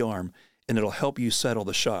extends the arm, and it'll help you settle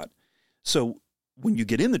the shot. So when you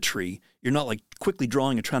get in the tree, you're not like quickly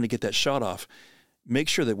drawing and trying to get that shot off. Make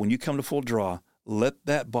sure that when you come to full draw, let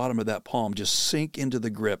that bottom of that palm just sink into the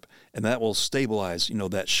grip, and that will stabilize,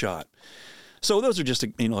 that shot. So those are just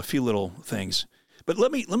a few little things. But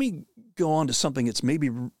let me go on to something that's maybe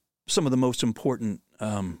some of the most important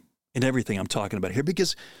in everything I'm talking about here,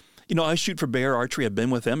 because, I shoot for Bear Archery. I've been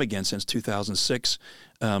with them again since 2006.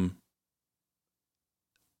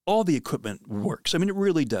 All the equipment works. I mean, it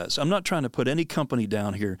really does. I'm not trying to put any company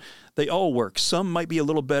down here. They all work. Some might be a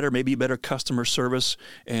little better, maybe better customer service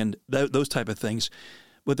and those type of things.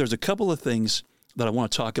 But there's a couple of things that I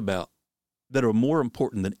want to talk about that are more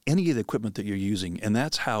important than any of the equipment that you're using, and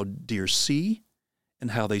that's how deer see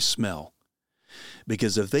and how they smell.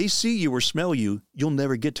 Because if they see you or smell you, you'll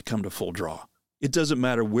never get to come to full draw. It doesn't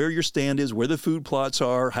matter where your stand is, where the food plots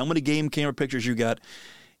are, how many game camera pictures you got.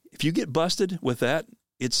 If you get busted with that,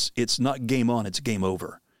 it's not game on, it's game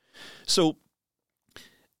over. So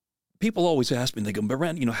people always ask me, they go,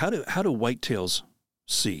 "Brent, how do whitetails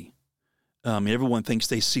see?" Everyone thinks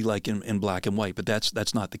they see like in black and white, but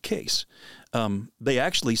that's not the case. They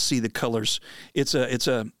actually see the colors. It's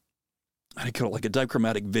a I call it like a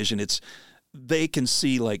dichromatic vision. They can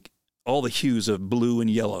see like all the hues of blue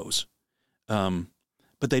and yellows,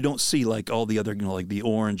 but they don't see like all the other, like the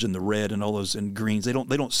orange and the red and all those and greens. They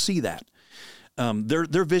don't see that.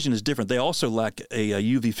 Their vision is different. They also lack a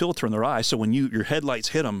UV filter in their eye, so when your headlights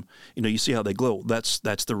hit them, you see how they glow. That's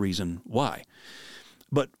the reason why.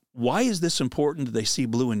 But why is this important that they see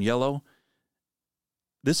blue and yellow?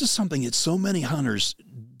 This is something that so many hunters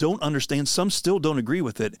don't understand. Some still don't agree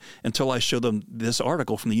with it until I show them this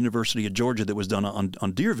article from the University of Georgia that was done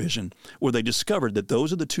on deer vision, where they discovered that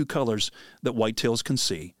those are the two colors that whitetails can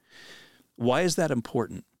see. Why is that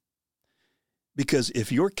important? Because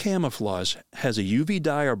if your camouflage has a UV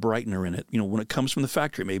dye or brightener in it, when it comes from the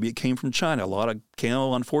factory, maybe it came from China. A lot of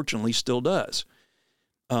camo, unfortunately, still does.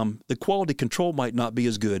 The quality control might not be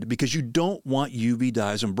as good because you don't want UV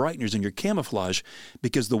dyes and brighteners in your camouflage,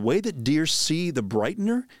 because the way that deer see the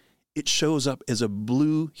brightener, it shows up as a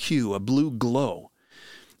blue hue, a blue glow.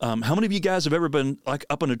 How many of you guys have ever been like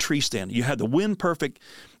up on a tree stand? You had the wind perfect,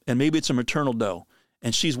 and maybe it's a maternal doe,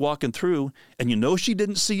 and she's walking through, and she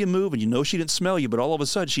didn't see you move, and she didn't smell you, but all of a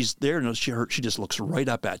sudden she's there, and she just looks right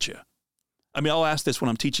up at you. I mean, I'll ask this when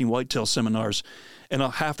I'm teaching whitetail seminars, and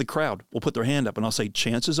half the crowd will put their hand up, and I'll say,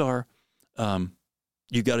 chances are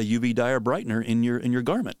you got a UV dye or brightener in your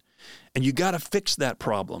garment. And you got to fix that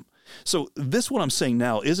problem. So this, what I'm saying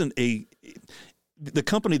now, isn't the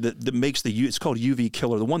company that makes it's called UV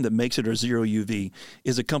Killer. The one that makes it, or Zero UV,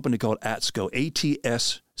 is a company called ATSCO,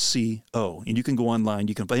 ATSCO. And you can go online.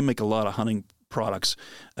 They make a lot of hunting products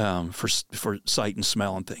for sight and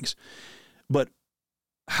smell and things. But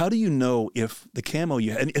how do you know if the camo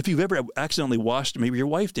and if you've ever accidentally washed, maybe your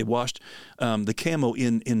wife did, washed the camo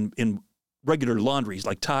in regular laundries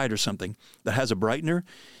like Tide or something that has a brightener,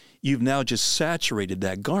 you've now just saturated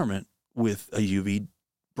that garment with a UV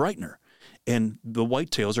brightener. And the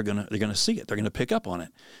whitetails they're gonna see it. They're gonna pick up on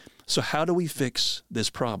it. So how do we fix this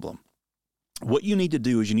problem? What you need to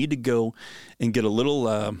do is you need to go and get a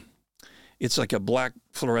little. It's like a black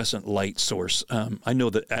fluorescent light source. I know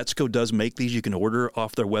that ATSCO does make these. You can order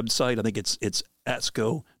off their website. I think it's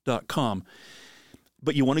atsco.com.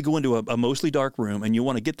 But you want to go into a mostly dark room, and you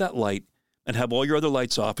want to get that light and have all your other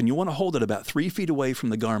lights off, and you want to hold it about 3 feet away from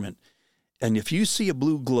the garment. And if you see a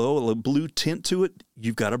blue glow, a blue tint to it,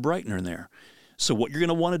 you've got a brightener in there. So what you're going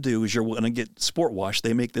to want to do is you're going to get Sport Wash.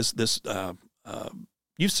 They make this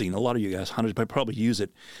you've seen, a lot of you guys, hunters probably use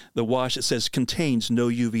it. The wash, it says contains no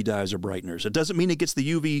UV dyes or brighteners. It doesn't mean it gets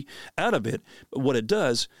the UV out of it, but what it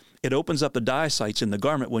does, it opens up the dye sites in the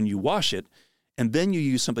garment when you wash it, and then you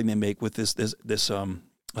use something they make with this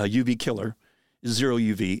UV Killer, Zero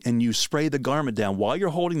UV, and you spray the garment down while you're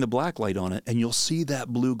holding the black light on it, and you'll see that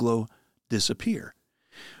blue glow disappear.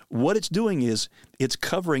 What it's doing is it's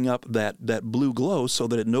covering up that blue glow so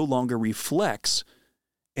that it no longer reflects.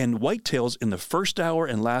 And whitetails in the first hour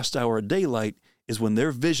and last hour of daylight is when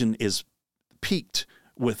their vision is peaked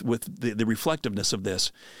with the reflectiveness of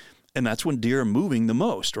this. And that's when deer are moving the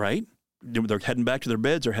most, right? They're heading back to their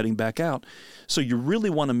beds or heading back out. So you really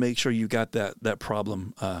want to make sure you got that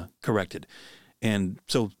problem corrected. And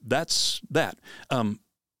so that's that.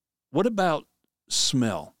 What about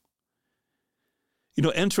smell?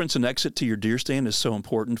 Entrance and exit to your deer stand is so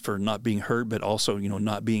important for not being heard, but also,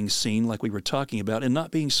 not being seen like we were talking about, and not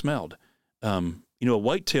being smelled. A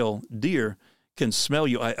whitetail deer can smell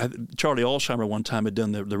you. Charlie Alsheimer one time had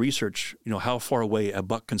done the research, how far away a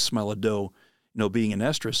buck can smell a doe, being in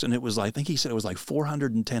estrus. And it was, I think he said it was like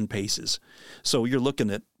 410 paces. So you're looking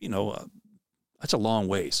at, that's a long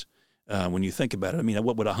ways when you think about it. I mean,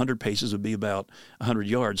 what would 100 paces would be about 100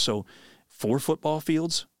 yards. So 4 football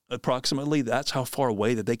fields, approximately, that's how far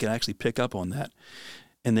away that they can actually pick up on that.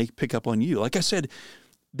 And they pick up on you. Like I said,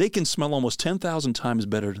 they can smell almost 10,000 times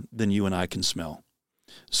better than you and I can smell.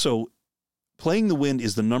 So playing the wind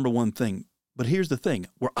is the number one thing. But here's the thing.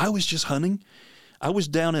 Where I was just hunting, I was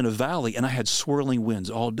down in a valley and I had swirling winds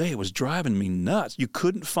all day. It was driving me nuts. You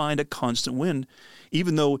couldn't find a constant wind,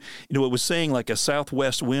 even though, it was saying like a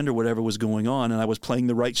southwest wind or whatever was going on, and I was playing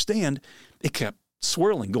the right stand. It kept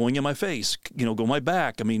swirling, going in my face, go my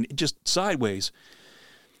back. I mean, just sideways.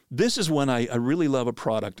 This is when I really love a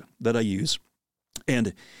product that I use.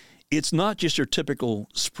 And it's not just your typical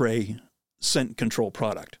spray scent control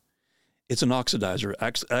product. It's an oxidizer.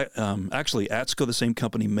 Actually, ATSCO, the same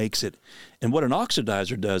company, makes it. And what an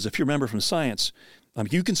oxidizer does, if you remember from science,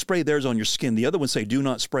 you can spray theirs on your skin. The other ones say do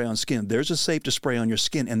not spray on skin. Theirs is safe to spray on your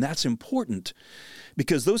skin. And that's important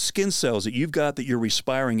because those skin cells that you've got that you're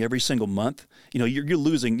respiring every single month, you're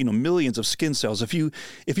losing, millions of skin cells. If you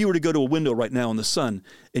were to go to a window right now in the sun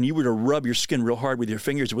and you were to rub your skin real hard with your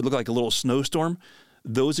fingers, it would look like a little snowstorm.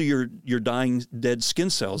 Those are your dying, dead skin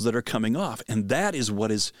cells that are coming off. And that is what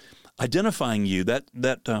is identifying you.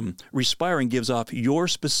 That respiring gives off your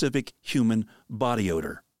specific human body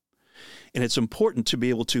odor. And it's important to be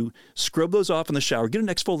able to scrub those off in the shower, get an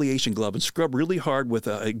exfoliation glove and scrub really hard with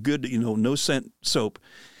a good, no scent soap.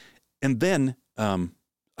 And then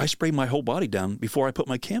I spray my whole body down before I put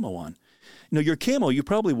my camo on. Your camo, you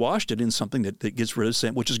probably washed it in something that gets rid of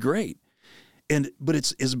scent, which is great. But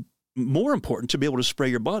it's more important to be able to spray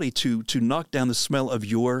your body to knock down the smell of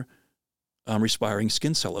your respiring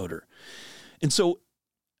skin cell odor. And so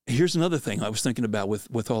here's another thing I was thinking about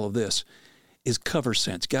with all of this. Is cover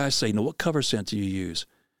scents. Guys say, what cover scent do you use?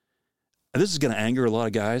 And this is going to anger a lot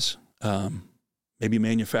of guys, maybe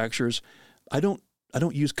manufacturers. I don't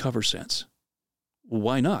use cover scents. Well,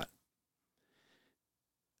 why not?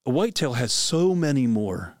 A whitetail has so many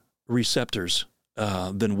more receptors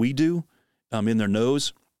than we do in their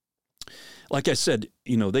nose. Like I said,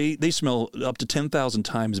 they smell up to 10,000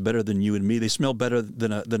 times better than you and me. They smell better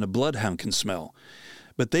than a bloodhound can smell.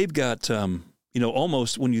 But they've got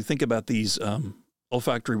almost when you think about these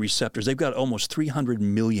olfactory receptors, they've got almost 300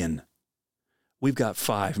 million. We've got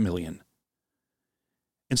 5 million.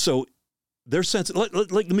 And so their sense, let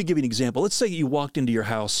me give you an example. Let's say you walked into your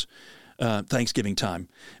house Thanksgiving time.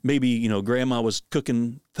 Maybe, you know, grandma was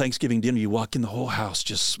cooking Thanksgiving dinner. You walk in, the whole house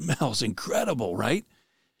just smells incredible, right?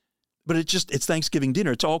 But it's Thanksgiving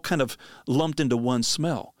dinner. It's all kind of lumped into one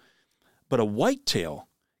smell. But a whitetail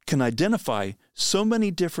can identify so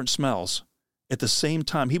many different smells at the same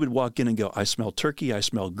time. He would walk in and go, I smell turkey, I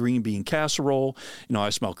smell green bean casserole, you know, I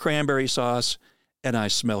smell cranberry sauce, and I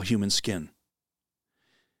smell human skin.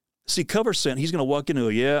 See, cover scent, he's going to walk in and go,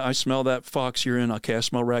 yeah, I smell that fox urine. Okay, I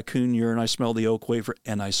smell raccoon urine. I smell the oak wafer,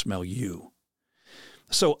 and I smell you.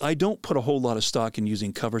 So I don't put a whole lot of stock in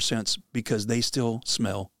using cover scents because they still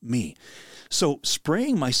smell me. So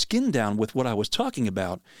spraying my skin down with what I was talking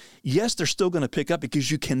about, yes, they're still going to pick up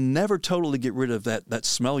because you can never totally get rid of that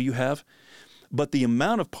smell you have. But the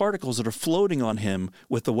amount of particles that are floating on him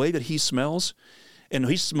with the way that he smells, and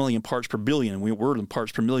he's smelling in parts per billion, and we're in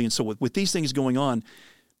parts per million. So with these things going on,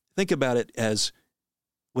 think about it as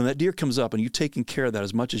when that deer comes up and you've taken care of that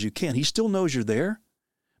as much as you can, he still knows you're there,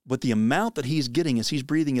 but the amount that he's getting as he's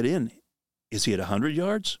breathing it in, is he at 100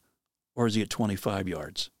 yards or is he at 25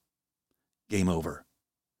 yards? Game over.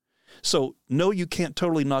 So no, you can't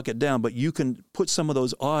totally knock it down, but you can put some of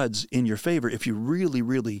those odds in your favor if you really,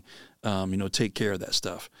 really, take care of that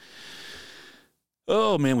stuff.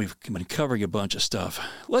 Oh man, we've been covering a bunch of stuff.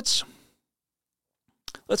 Let's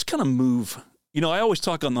kind of move. You know, I always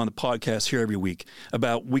talk on the podcast here every week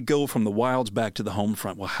about we go from the wilds back to the home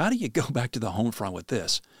front. Well, how do you go back to the home front with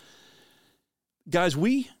this? Guys,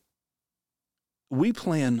 we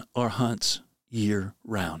plan our hunts year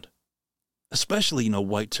round, especially,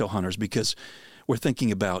 whitetail hunters, because we're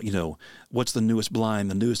thinking about, what's the newest blind,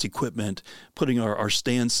 the newest equipment, putting our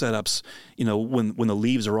stand setups, when the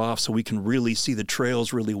leaves are off so we can really see the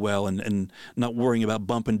trails really well and not worrying about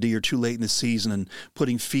bumping deer too late in the season, and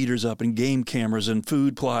putting feeders up and game cameras and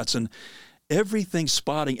food plots and everything,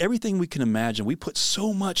 spotting, everything we can imagine. We put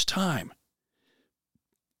so much time.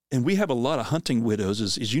 And we have a lot of hunting widows,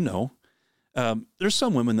 as you know. There's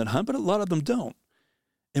some women that hunt, but a lot of them don't.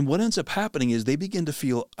 And what ends up happening is they begin to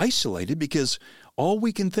feel isolated because all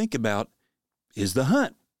we can think about is the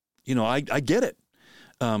hunt. I get it.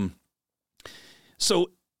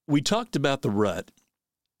 So we talked about the rut.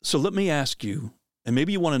 So let me ask you, and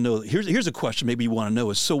maybe you want to know, here's a question maybe you want to know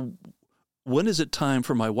is, so when is it time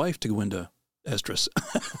for my wife to go into estrus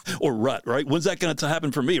or rut, right? When's that going to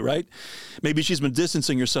happen for me, right? Maybe she's been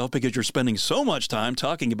distancing herself because you're spending so much time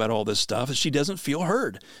talking about all this stuff that she doesn't feel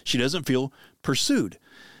heard. She doesn't feel pursued.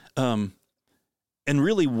 And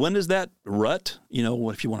really, when is that rut,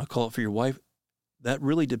 if you want to call it for your wife, that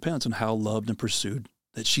really depends on how loved and pursued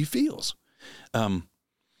that she feels.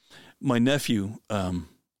 My nephew,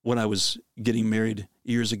 when I was getting married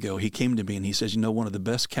years ago, he came to me and he says, one of the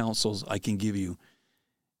best counsels I can give you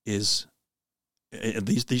is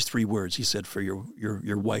these three words. He said, for your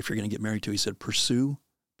wife you're going to get married to, he said, pursue,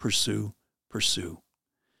 pursue, pursue.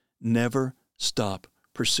 Never stop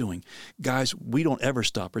pursuing. Guys, we don't ever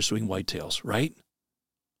stop pursuing whitetails, right?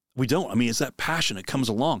 We don't. I mean, it's that passion that comes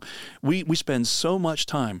along. We spend so much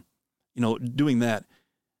time, doing that.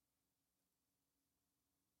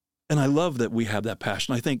 And I love that we have that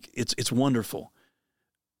passion. I think it's wonderful.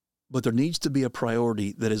 But there needs to be a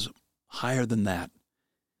priority that is higher than that.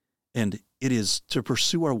 And it is to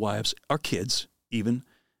pursue our wives, our kids even,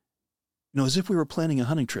 as if we were planning a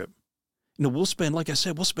hunting trip. We'll spend, like I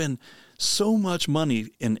said, so much money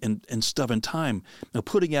and stuff and time,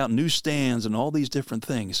 putting out new stands and all these different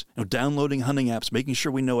things, downloading hunting apps, making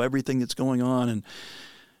sure we know everything that's going on.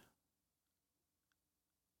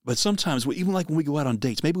 But sometimes, even like when we go out on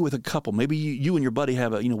dates, maybe with a couple, maybe you and your buddy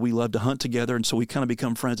have we love to hunt together, and so we kind of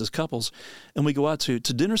become friends as couples, and we go out to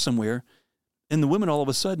dinner somewhere, and the women, all of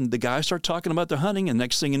a sudden, the guys start talking about their hunting, and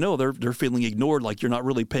next thing you know, they're feeling ignored, like you're not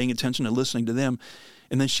really paying attention and listening to them.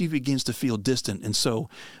 And then she begins to feel distant. And so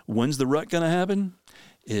when's the rut going to happen?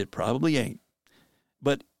 It probably ain't.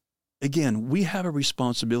 But again, we have a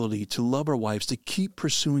responsibility to love our wives, to keep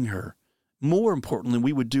pursuing her. More importantly,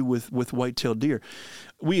 we would do with white-tailed deer.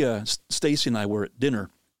 Stacy and I were at dinner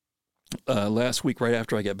last week right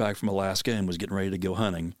after I got back from Alaska and was getting ready to go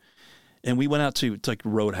hunting. And we went out to like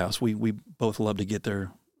Roadhouse. We both love to get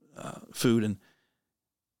their food. And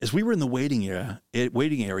as we were in the waiting area,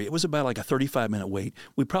 it was about like a 35-minute wait.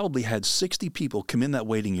 We probably had 60 people come in that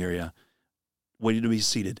waiting area, waiting to be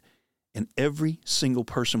seated. And every single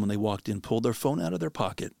person, when they walked in, pulled their phone out of their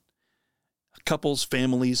pocket. Couples,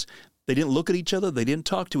 families, they didn't look at each other. They didn't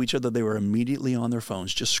talk to each other. They were immediately on their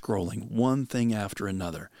phones, just scrolling one thing after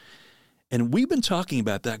another. And we've been talking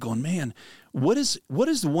about that, going, man, what is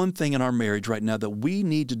the one thing in our marriage right now that we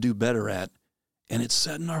need to do better at? And it's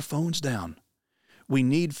setting our phones down. We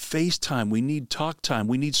need FaceTime. We need talk time.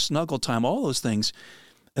 We need snuggle time, all those things.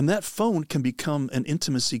 And that phone can become an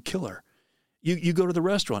intimacy killer. You go to the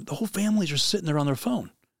restaurant, the whole families are sitting there on their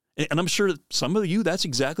phone. And I'm sure that some of you, that's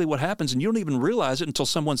exactly what happens. And you don't even realize it until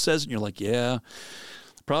someone says it and you're like, yeah,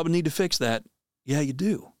 probably need to fix that. Yeah, you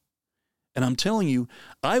do. And I'm telling you,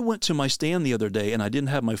 I went to my stand the other day and I didn't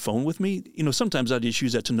have my phone with me. You know, sometimes I just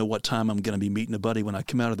use that to know what time I'm going to be meeting a buddy when I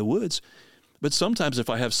come out of the woods. But sometimes if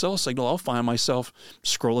I have cell signal, I'll find myself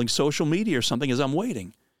scrolling social media or something as I'm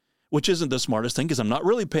waiting, which isn't the smartest thing because I'm not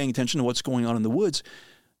really paying attention to what's going on in the woods.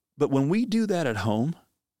 But when we do that at home,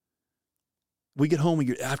 we get home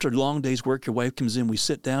after a long day's work, your wife comes in, we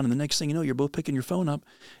sit down, and the next thing you know, you're both picking your phone up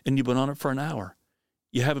and you've been on it for an hour.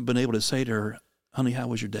 You haven't been able to say to her, honey, how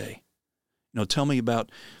was your day? You know, tell me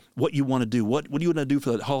about what you want to do. What do you want to do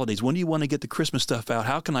for the holidays? When do you want to get the Christmas stuff out?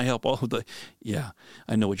 How can I help? All of the, yeah,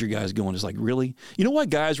 I know what your guys going is like, really? You know why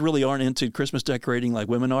guys really aren't into Christmas decorating like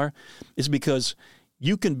women are? It's because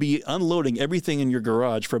you can be unloading everything in your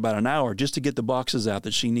garage for about an hour just to get the boxes out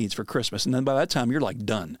that she needs for Christmas. And then by that time, you're like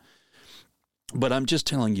done. But I'm just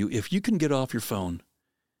telling you, if you can get off your phone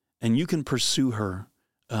and you can pursue her,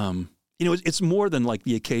 you know, it's more than like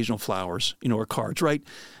the occasional flowers, you know, or cards, right?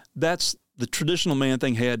 That's the traditional man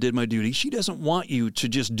thing. Hey, I did my duty. She doesn't want you to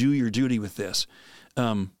just do your duty with this.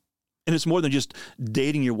 And it's more than just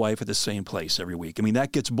dating your wife at the same place every week. I mean,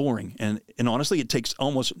 that gets boring. And honestly, it takes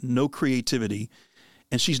almost no creativity.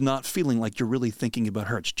 And she's not feeling like you're really thinking about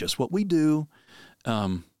her. It's just what we do.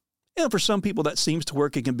 And for some people, that seems to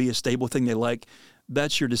work. It can be a stable thing they like.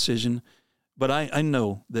 That's your decision. But I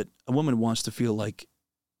know that a woman wants to feel like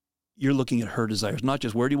you're looking at her desires, not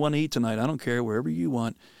just where do you want to eat tonight? I don't care, wherever you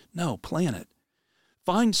want. No, plan it.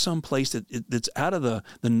 Find some place that's out of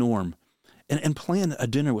the norm and plan a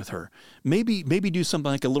dinner with her. Maybe do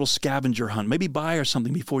something like a little scavenger hunt. Maybe buy her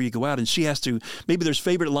something before you go out and she has to, maybe there's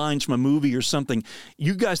favorite lines from a movie or something.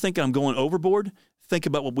 You guys think I'm going overboard? Think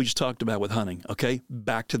about what we just talked about with hunting, okay?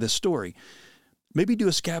 Back to this story. Maybe do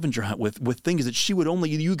a scavenger hunt with things that she would only,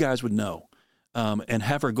 you guys would know. And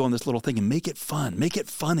have her go on this little thing and make it fun, make it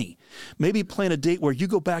funny. Maybe plan a date where you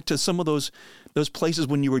go back to some of those places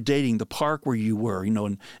when you were dating, the park where you were, you know,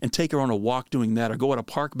 and take her on a walk doing that, or go on a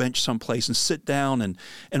park bench someplace and sit down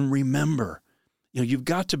and remember. You know, you've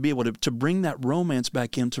got to be able to bring that romance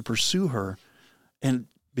back in to pursue her and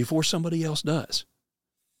before somebody else does.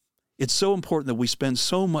 It's so important that we spend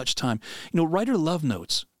so much time, you know, write her love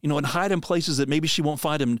notes, you know, and hide in places that maybe she won't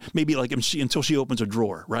find them, maybe like until she opens a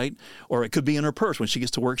drawer, right? Or it could be in her purse. When she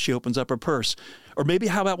gets to work, she opens up her purse. Or maybe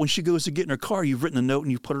how about when she goes to get in her car, you've written a note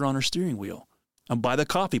and you've put it on her steering wheel. And by the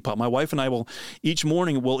coffee pot, my wife and I will, each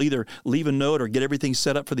morning, we'll either leave a note or get everything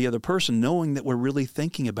set up for the other person, knowing that we're really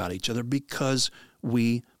thinking about each other because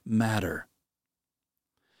we matter.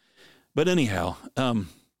 But anyhow,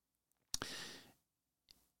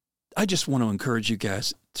 I just want to encourage you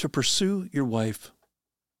guys to pursue your wife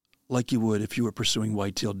like you would if you were pursuing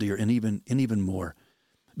white-tailed deer, and even more.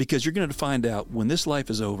 Because you're going to find out when this life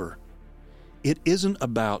is over, it isn't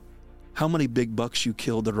about how many big bucks you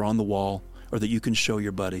killed that are on the wall or that you can show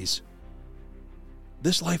your buddies.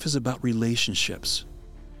 This life is about relationships.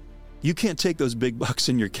 You can't take those big bucks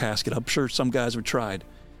in your casket. I'm sure some guys have tried.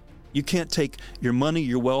 You can't take your money,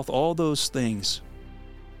 your wealth, all those things.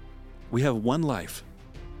 We have one life.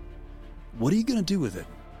 What are you going to do with it?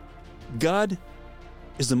 God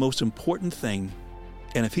is the most important thing.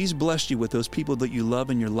 And if He's blessed you with those people that you love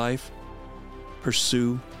in your life,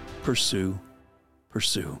 pursue, pursue,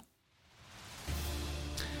 pursue.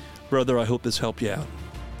 Brother, I hope this helped you out.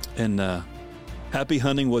 And happy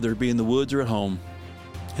hunting, whether it be in the woods or at home.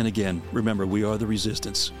 And again, remember, we are the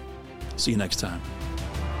resistance. See you next time.